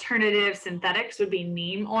are alternative synthetics would be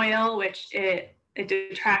neem oil, which it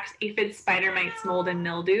detracts aphids, spider mites, mold, and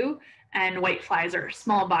mildew, and whiteflies are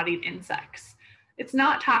small-bodied insects. It's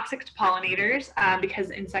not toxic to pollinators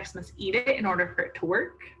because insects must eat it in order for it to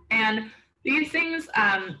work. And these things,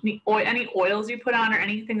 any oils you put on or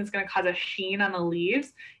anything that's going to cause a sheen on the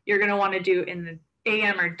leaves, you're going to want to do in the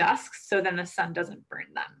AM or dusk, so then the sun doesn't burn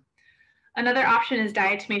them. Another option is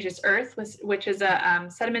diatomaceous earth, which is a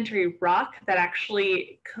sedimentary rock that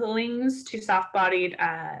actually clings to soft-bodied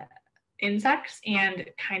insects and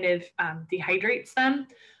kind of dehydrates them.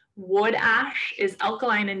 Wood ash is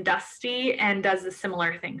alkaline and dusty and does a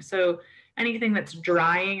similar thing. So anything that's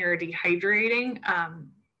drying or dehydrating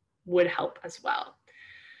would help as well.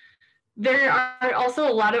 There are also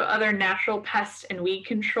a lot of other natural pest and weed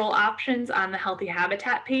control options on the Healthy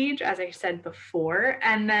Habitat page, as I said before.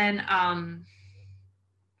 And then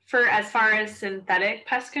for as far as synthetic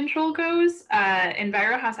pest control goes,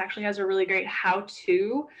 EnviroHouse actually has a really great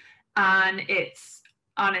how-to on its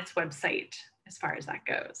website as far as that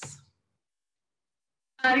goes.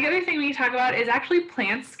 The other thing we talk about is actually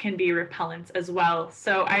plants can be repellents as well.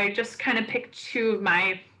 So I just kind of picked two of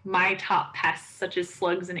my top pests, such as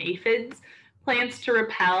slugs and aphids. Plants to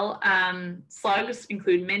repel, slugs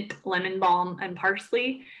include mint, lemon balm, and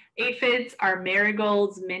parsley. Aphids are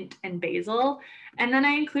marigolds, mint, and basil. And then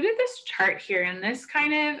I included this chart here, and this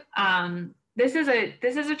kind of, this is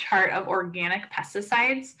a chart of organic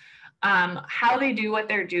pesticides, how they do what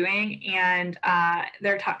they're doing, and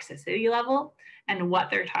their toxicity level, and what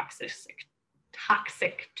they're toxic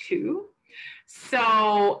to.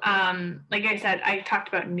 So like I said, I talked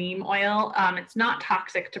about neem oil. It's not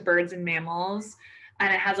toxic to birds and mammals,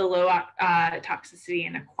 and it has a low toxicity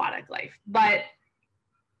in aquatic life. But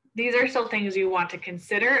these are still things you want to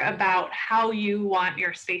consider about how you want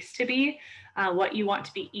your space to be, what you want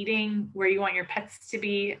to be eating, where you want your pets to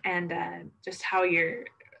be, and just how you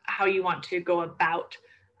want to go about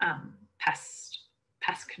pest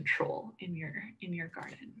control in your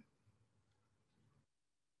garden.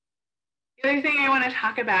 The other thing I want to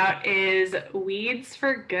talk about is weeds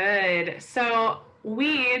for good. So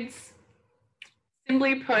weeds,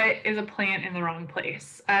 simply put, is a plant in the wrong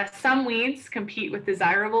place. Some weeds compete with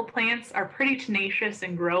desirable plants, are pretty tenacious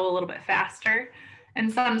and grow a little bit faster,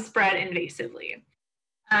 and some spread invasively.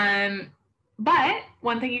 But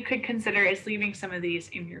one thing you could consider is leaving some of these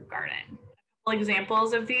in your garden.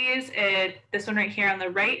 Examples of these, this one right here on the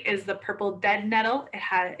right is the purple dead nettle.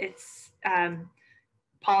 It's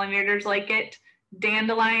pollinators like it.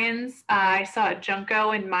 Dandelions, I saw a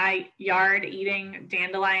junco in my yard eating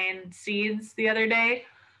dandelion seeds the other day.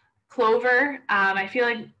 Clover, I feel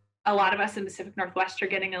like a lot of us in the Pacific Northwest are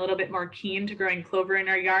getting a little bit more keen to growing clover in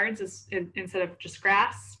our yards instead of just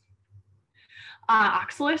grass.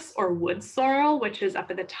 Oxalis or wood sorrel, which is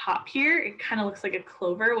up at the top here. It kind of looks like a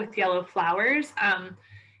clover with yellow flowers.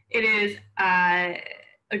 It is a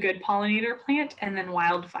good pollinator plant, and then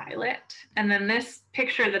wild violet. And then this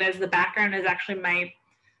picture that is the background is actually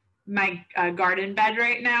my garden bed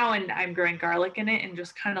right now, and I'm growing garlic in it and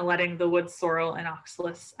just kind of letting the wood sorrel and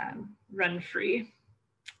oxalis run free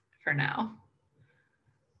for now.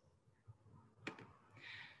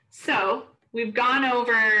 So we've gone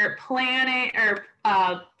over planning a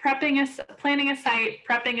site,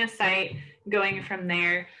 prepping a site, going from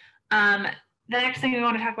there. The next thing we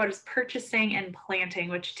want to talk about is purchasing and planting,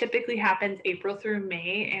 which typically happens April through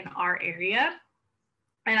May in our area.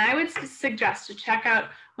 And I would suggest to check out,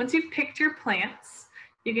 once you've picked your plants,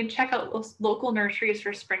 you can check out local nurseries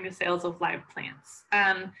for spring sales of live plants.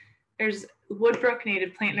 There's Woodbrook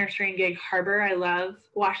Native Plant Nursery in Gig Harbor, I love.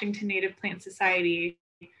 Washington Native Plant Society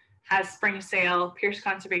has spring sale. Pierce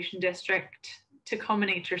Conservation District, Tahoma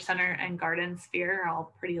Nature Center, and Garden Sphere are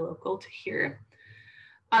all pretty local to here.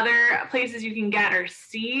 Other places you can get are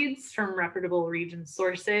seeds from reputable region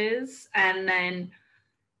sources. And then,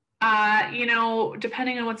 you know,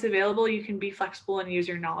 depending on what's available, you can be flexible and use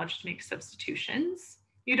your knowledge to make substitutions.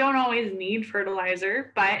 You don't always need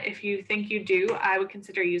fertilizer, but if you think you do, I would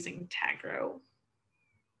consider using Tagro.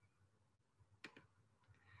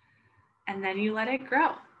 And then you let it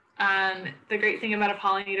grow. The great thing about a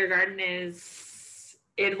pollinator garden is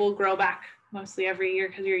it will grow back mostly every year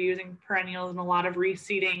because you're using perennials and a lot of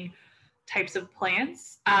reseeding types of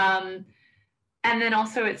plants. And then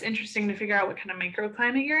also it's interesting to figure out what kind of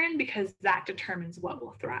microclimate you're in, because that determines what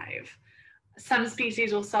will thrive. Some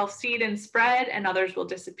species will self-seed and spread, and others will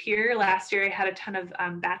disappear. Last year I had a ton of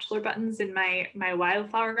bachelor buttons in my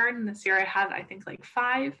wildflower garden. This year I have, I think, like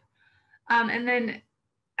 5. And then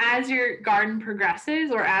as your garden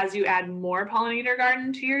progresses, or as you add more pollinator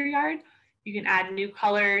garden to your yard, you can add new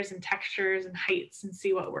colors and textures and heights and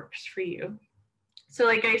see what works for you. So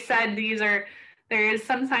like I said, these are there is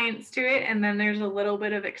some science to it, and then there's a little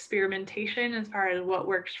bit of experimentation as far as what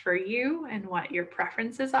works for you and what your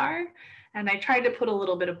preferences are. And I tried to put a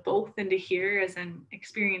little bit of both into here as an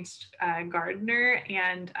experienced gardener,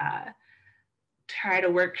 and try to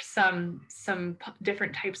work some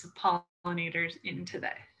different types of pollinators into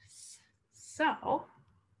this. So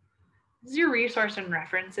this is your resource and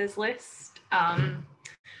references list.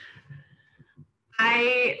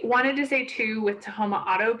 I wanted to say too, with Tahoma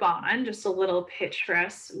Audubon, just a little pitch for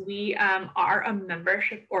us. We are a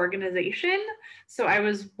membership organization. So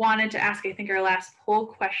I wanted to ask, I think our last poll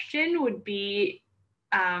question would be,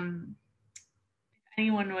 if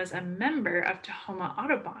anyone was a member of Tahoma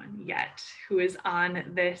Audubon yet, who is on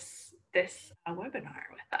this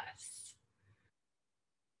webinar with us.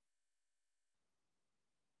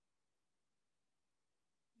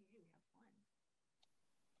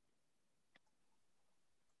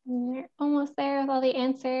 We're almost there with all the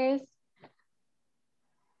answers.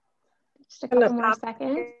 Just a couple more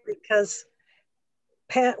seconds. Because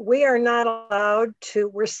we are not allowed to,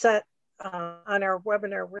 we're set on our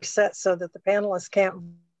webinar, we're set so that the panelists can't.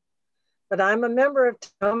 But I'm a member of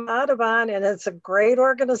Tahoma Audubon, and it's a great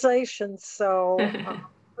organization. So I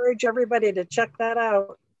encourage everybody to check that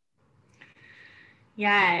out.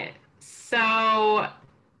 Yeah, so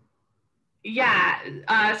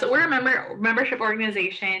so we're a membership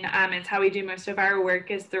organization. It's how we do most of our work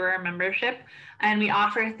is through our membership, and we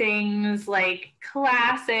offer things like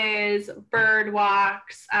classes, bird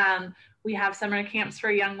walks. We have summer camps for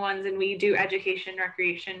young ones, and we do education,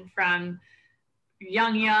 recreation from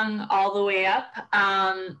young all the way up.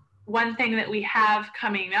 One thing that we have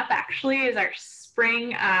coming up actually is our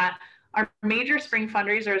spring. Our major spring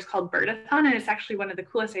fundraiser is called Birdathon, and it's actually one of the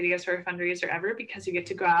coolest ideas for a fundraiser ever, because you get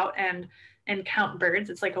to go out and count birds.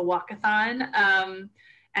 It's like a walkathon,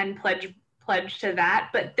 and pledge to that.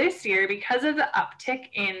 But this year, because of the uptick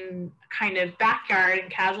in kind of backyard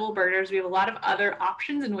and casual birders, we have a lot of other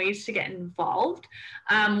options and ways to get involved.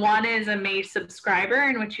 One is a May subscriber,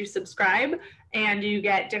 in which you subscribe and you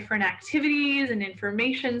get different activities and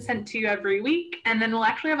information sent to you every week. And then we'll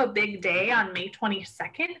actually have a big day on May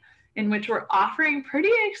 22nd, in which we're offering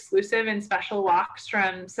pretty exclusive and special walks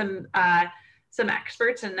from some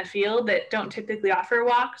experts in the field that don't typically offer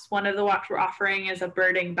walks. One of the walks we're offering is a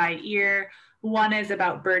birding by ear. One is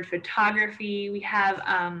about bird photography. We have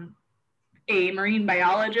a marine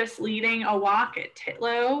biologist leading a walk at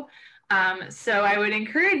Titlow. So I would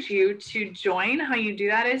encourage you to join. How you do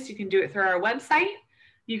that is you can do it through our website.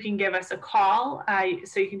 You can give us a call.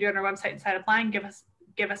 So you can do it on our website and sign up line, give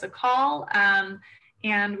us a call.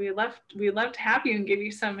 And we'd love to have you and give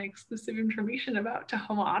you some exclusive information about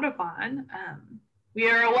Tahoma Audubon. We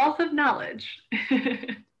are a wealth of knowledge.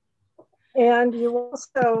 And you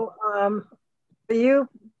also, are you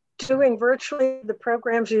doing virtually the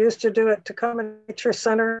programs you used to do at Tahoma Nature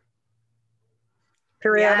Center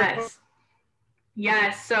periodically?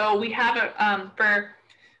 Yes. So we have a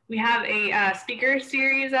speaker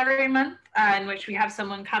series every month in which we have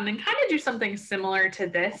someone come and kind of do something similar to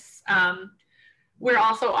this. We're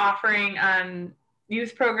also offering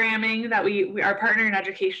youth programming that our partner in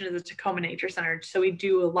education is the Tahoma Nature Center, so we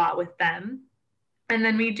do a lot with them. And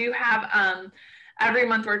then we do have every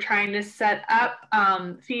month we're trying to set up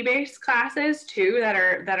fee-based classes too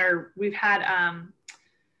we've had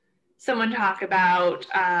someone talk about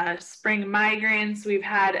spring migrants. We've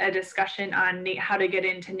had a discussion on how to get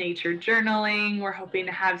into nature journaling. We're hoping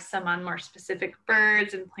to have some on more specific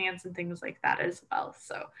birds and plants and things like that as well.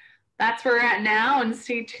 So that's where we're at now, and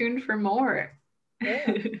stay tuned for more. Yeah.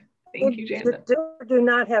 Thank you, Janet. Do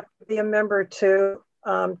not have to be a member to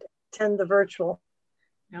attend the virtual.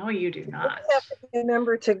 No, you do not. You have to be a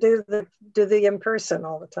member to do the in-person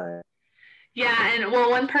all the time. Yeah, and well,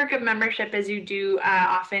 one perk of membership is you do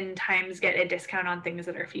oftentimes get a discount on things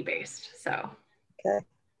that are fee-based. So, okay.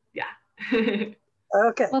 Yeah.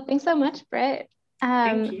 Okay. Well, thanks so much, Britt.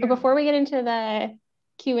 Thank you. Before we get into the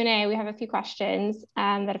Q&A, we have a few questions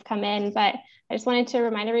that have come in, but I just wanted to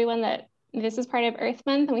remind everyone that this is part of Earth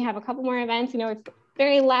Month, and we have a couple more events. You know, it's the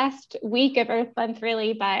very last week of Earth Month,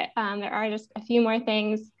 really, but there are just a few more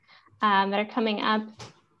things that are coming up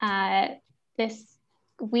this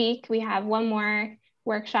week. We have one more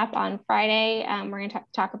workshop on Friday. We're going to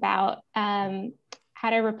talk about how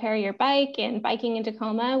to repair your bike and biking in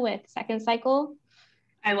Tacoma with Second Cycle.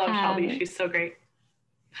 I love Shelby. She's so great.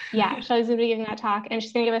 Yeah, Shelby's going to be giving that talk, and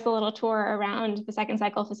she's going to give us a little tour around the Second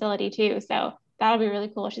Cycle facility too. So that'll be really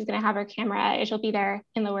cool. She's going to have her camera. She'll be there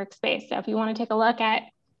in the workspace. So if you want to take a look at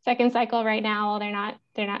Second Cycle right now,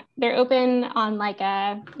 they're open on like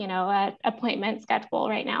a appointment schedule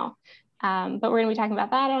right now. But we're going to be talking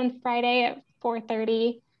about that on Friday at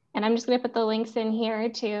 4:30. And I'm just going to put the links in here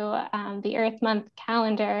to the Earth Month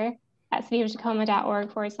calendar at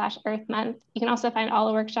cityoftacoma.org/Earth Month. You can also find all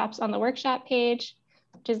the workshops on the workshop page,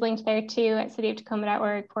 which is linked there too at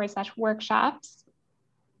cityoftacoma.org/workshops.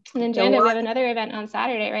 And then Janda, we have another event on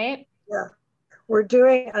Saturday, right? Yeah, we're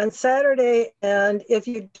doing on Saturday. And if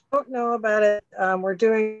you don't know about it, we're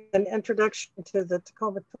doing an introduction to the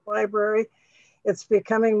Tacoma Library. It's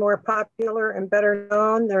becoming more popular and better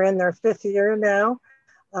known. They're in their 5th year now.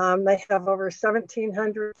 They have over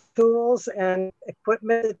 1,700 tools and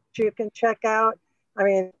equipment that you can check out. I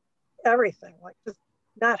mean, everything, like just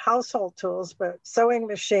not household tools, but sewing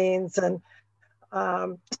machines and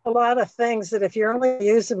just a lot of things that if you only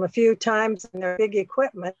use them a few times and they're big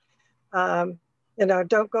equipment, you know,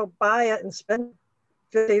 don't go buy it and spend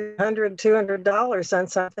 $50, $100, $200 on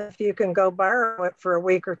something if you can go borrow it for a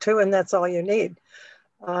week or two and that's all you need.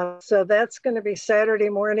 So that's going to be Saturday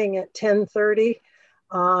morning at 10:30.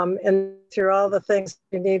 And through all the things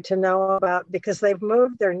you need to know about, because they've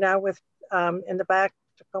moved, they're now with in the back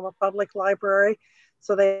Tacoma Public Library.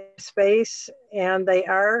 So they have space and they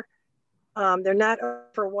are, they're not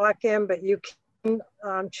for walk-in, but you can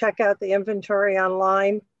check out the inventory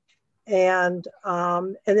online. And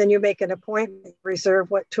then you make an appointment,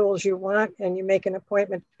 reserve what tools you want, and you make an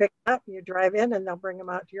appointment to pick up, you drive in and they'll bring them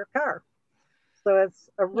out to your car. So it's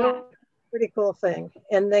a real pretty cool thing.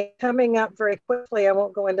 And they coming up very quickly. I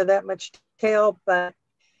won't go into that much detail, but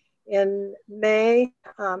in May,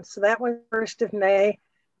 so that one's 1st of May.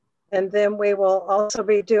 And then we will also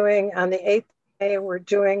be doing on the 8th of May, we're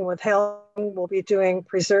doing with Helen, we'll be doing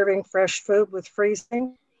preserving fresh food with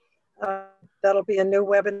freezing. That'll be a new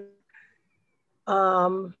webinar.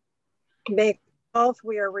 May 12th,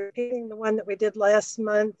 we are repeating the one that we did last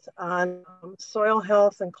month on soil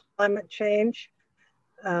health and climate change.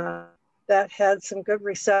 That had some good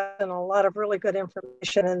research and a lot of really good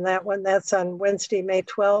information in that one. That's on Wednesday, May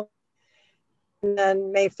 12th. And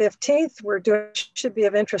then May 15th, we're doing, should be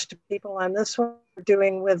of interest to people on this one, we're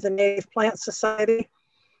doing with the Native Plant Society.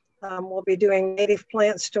 We'll be doing native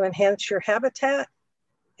plants to enhance your habitat.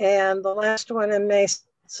 And the last one in May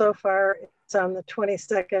so far, it's on the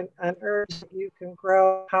 22nd on herbs that you can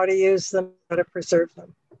grow, how to use them, how to preserve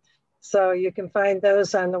them. So you can find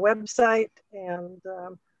those on the website, and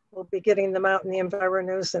we'll be getting them out in the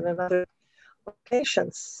EnviroNews and in other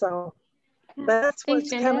locations. So that's what's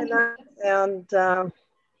coming up. And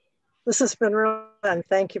this has been really fun.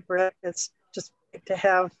 Thank you, Britt. It's just great to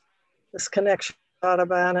have this connection with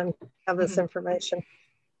Audubon and have this information.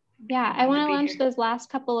 Yeah, I want to launch those last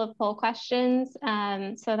couple of poll questions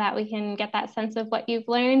so that we can get that sense of what you've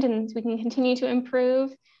learned and we can continue to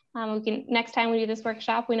improve. We can, next time we do this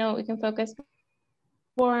workshop, we know what we can focus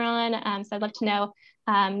more on. So I'd love to know,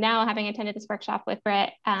 now having attended this workshop with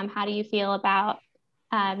Britt, how do you feel about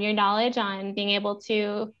your knowledge on being able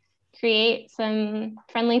to create some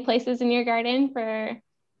friendly places in your garden for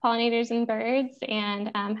pollinators and birds,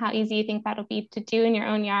 and how easy you think that'll be to do in your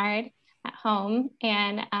own yard at home.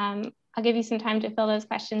 And I'll give you some time to fill those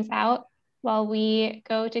questions out while we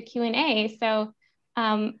go to Q&A. So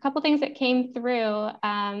a couple things that came through.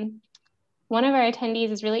 One of our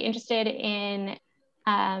attendees is really interested in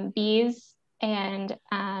bees and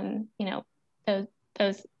you know,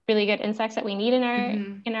 those really good insects that we need in our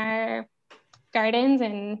in our gardens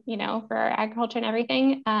and, you know, for our agriculture and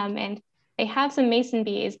everything. And they have some mason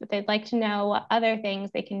bees, but they'd like to know what other things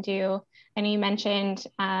they can do. And you mentioned,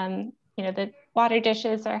 you know, the water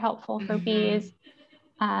dishes are helpful for bees.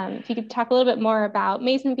 If you could talk a little bit more about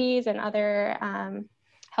mason bees and other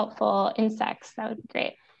helpful insects, that would be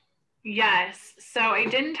great. Yes, so I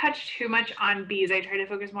didn't touch too much on bees. I try to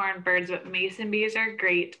focus more on birds, but mason bees are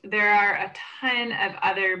great. There are a ton of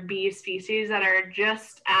other bee species that are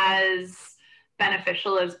just as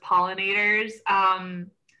beneficial as pollinators.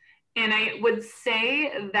 And I would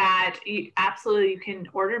say that you can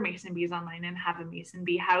order mason bees online and have a mason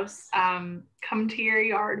bee house come to your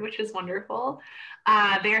yard, which is wonderful.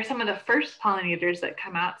 They are some of the first pollinators that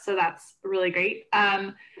come out, so that's really great.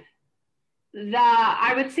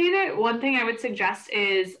 I would say that one thing I would suggest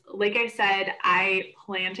is, like I said, I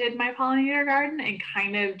planted my pollinator garden and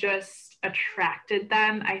kind of just attracted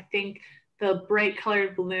them. I think the bright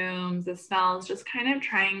colored blooms, the smells, just kind of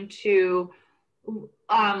trying to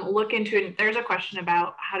look into it. There's a question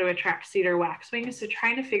about how to attract cedar waxwings. So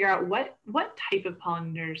trying to figure out what type of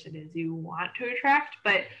pollinators it is you want to attract.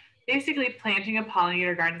 But basically planting a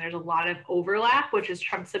pollinator garden, there's a lot of overlap, which is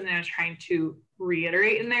something I was trying to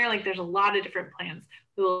reiterate in there. Like there's a lot of different plants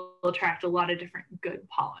that will attract a lot of different good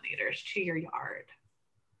pollinators to your yard.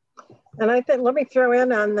 And I think, let me throw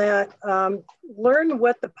in on that, learn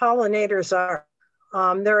what the pollinators are.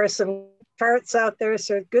 There are some charts out there,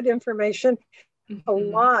 so good information. Mm-hmm.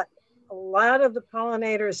 A lot of the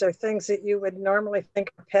pollinators are things that you would normally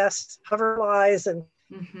think are pests, hoverflies, and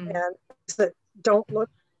that don't look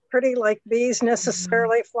pretty like bees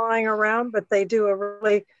necessarily flying around, but they do a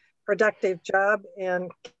really productive job in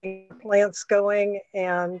keeping plants going,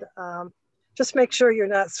 and just make sure you're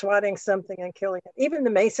not swatting something and killing it. Even the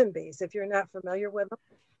mason bees, if you're not familiar with them,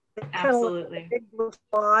 they kind of look like a big blue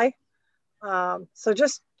fly. So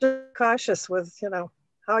just cautious with, you know,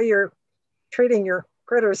 how you're treating your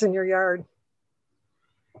critters in your yard.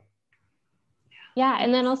 Yeah,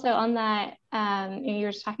 and then also on that, you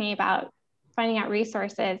were just talking about finding out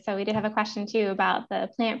resources. So we did have a question too about the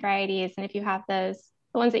plant varieties, and if you have those,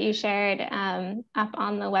 the ones that you shared up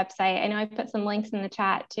on the website. I know I put some links in the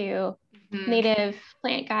chat to native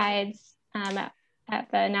plant guides at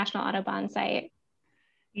the National Audubon site.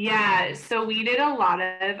 Yeah, so we did a lot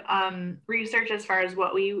of research as far as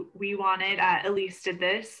what we wanted. Elise did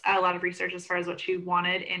this, a lot of research as far as what she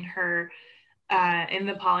wanted in her in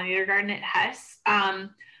the pollinator garden at Hess.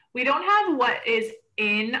 We don't have what is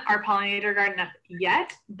in our pollinator garden up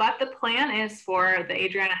yet, but the plan is for the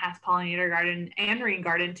Adriana Hess pollinator garden and rain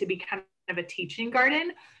garden to be kind of a teaching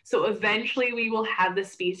garden. So eventually we will have the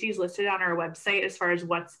species listed on our website as far as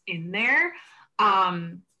what's in there.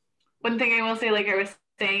 One thing I will say, like I was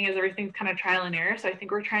saying, is everything's kind of trial and error. So I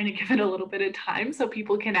think we're trying to give it a little bit of time so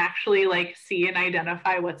people can actually like see and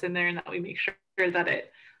identify what's in there, and that we make sure that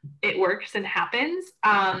it works and happens.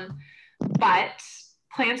 But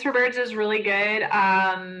Plants for Birds is really good.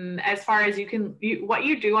 As far as what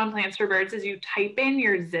you do on Plants for Birds is you type in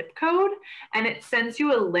your zip code, and it sends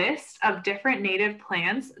you a list of different native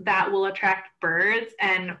plants that will attract birds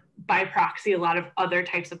and by proxy a lot of other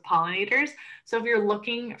types of pollinators. So if you're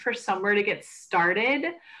looking for somewhere to get started,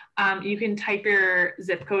 you can type your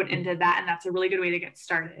zip code into that, and that's a really good way to get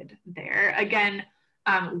started there. Again,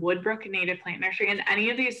 Woodbrook Native Plant Nursery, and any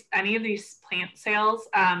of these plant sales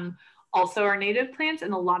also are native plants,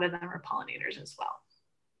 and a lot of them are pollinators as well,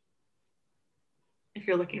 if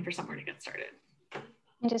you're looking for somewhere to get started.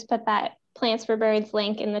 And just put that Plants for Birds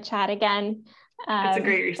link in the chat again. It's a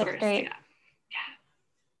great resource. Great. Yeah.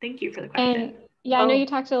 Thank you for the question. And yeah, I know you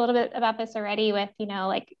talked a little bit about this already with, you know,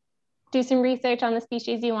 like do some research on the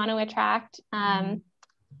species you want to attract. But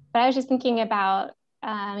I was just thinking about, you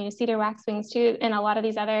know, cedar waxwings too, and a lot of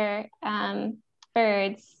these other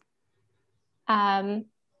birds.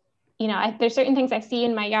 You know, there's certain things I see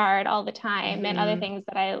in my yard all the time, and other things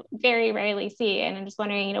that I very rarely see. And I'm just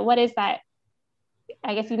wondering, you know, what is that?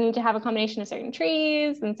 I guess you need to have a combination of certain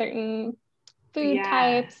trees and certain food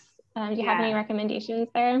types. Do you have any recommendations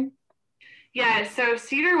there? Yeah, so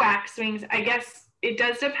cedar waxwings, I guess it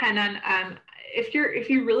does depend on if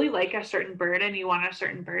you really like a certain bird and you want a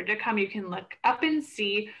certain bird to come, you can look up and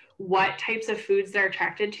see what types of foods they're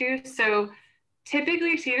attracted to. So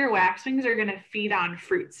typically cedar waxwings are going to feed on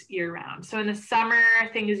fruits year round. So in the summer,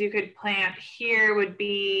 things you could plant here would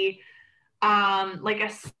be like a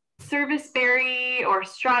service berry or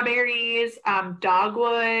strawberries,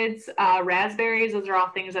 dogwoods, raspberries. Those are all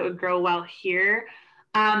things that would grow well here.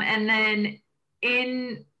 And then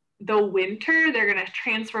in the winter, they're going to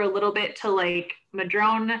transfer a little bit to like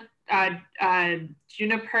madrone,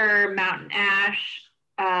 juniper, mountain ash,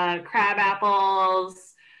 crab apples.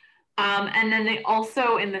 And then they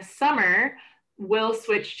also in the summer will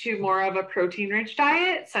switch to more of a protein-rich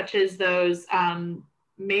diet, such as those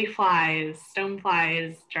mayflies,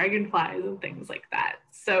 stoneflies, dragonflies, and things like that.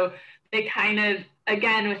 So they kind of,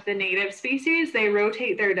 again, with the native species, they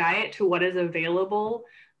rotate their diet to what is available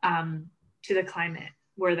to the climate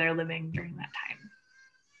where they're living during that time.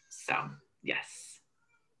 So, yes.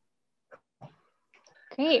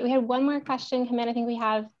 Great. We had one more question come in. I think we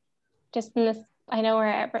have just in this, I know we're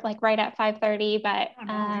at, like right at 5:30, but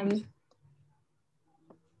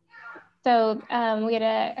so we had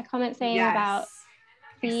a comment saying about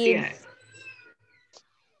seeds.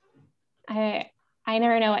 I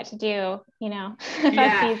never know what to do, you know,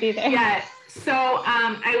 about seeds either. Yeah. So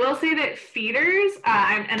I will say that feeders,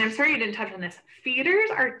 and I'm sorry you didn't touch on this, feeders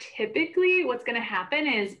are typically what's going to happen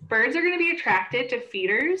is birds are going to be attracted to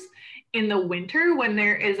feeders in the winter when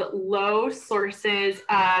there is low sources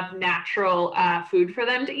of natural food for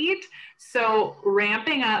them to eat. So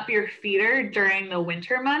ramping up your feeder during the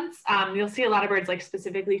winter months, you'll see a lot of birds, like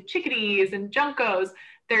specifically chickadees and juncos,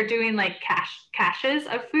 they're doing like caches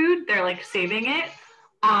of food. They're like saving it,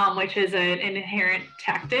 which is an inherent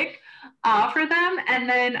tactic for them. And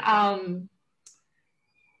then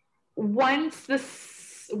once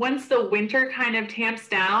the winter kind of tamps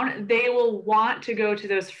down, they will want to go to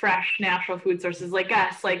those fresh natural food sources like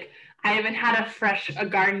us. Like I haven't had a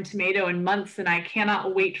garden tomato in months, and I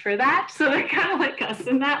cannot wait for that. So they're kind of like us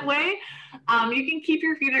in that way. You can keep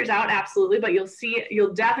your feeders out, absolutely, but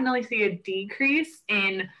you'll definitely see a decrease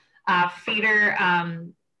in feeder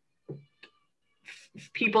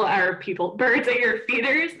birds at your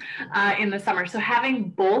feeders in the summer. So having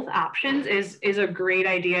both options is a great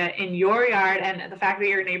idea in your yard, and the fact that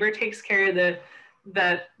your neighbor takes care of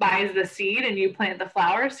buys the seed and you plant the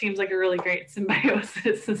flower seems like a really great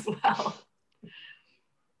symbiosis as well.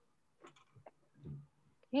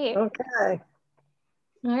 Great. Okay.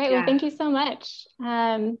 All right. Well, thank you so much.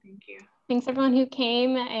 Thank you. Thanks everyone who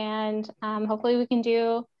came, and hopefully we can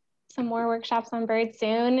do some more workshops on birds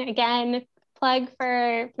soon. Again, plug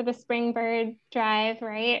for the spring bird drive,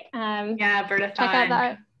 right? Yeah, birdathon. Check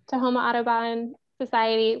out the Tahoma Audubon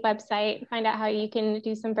Society website, find out how you can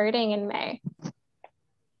do some birding in May.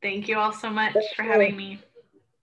 Thank you all so much for having me.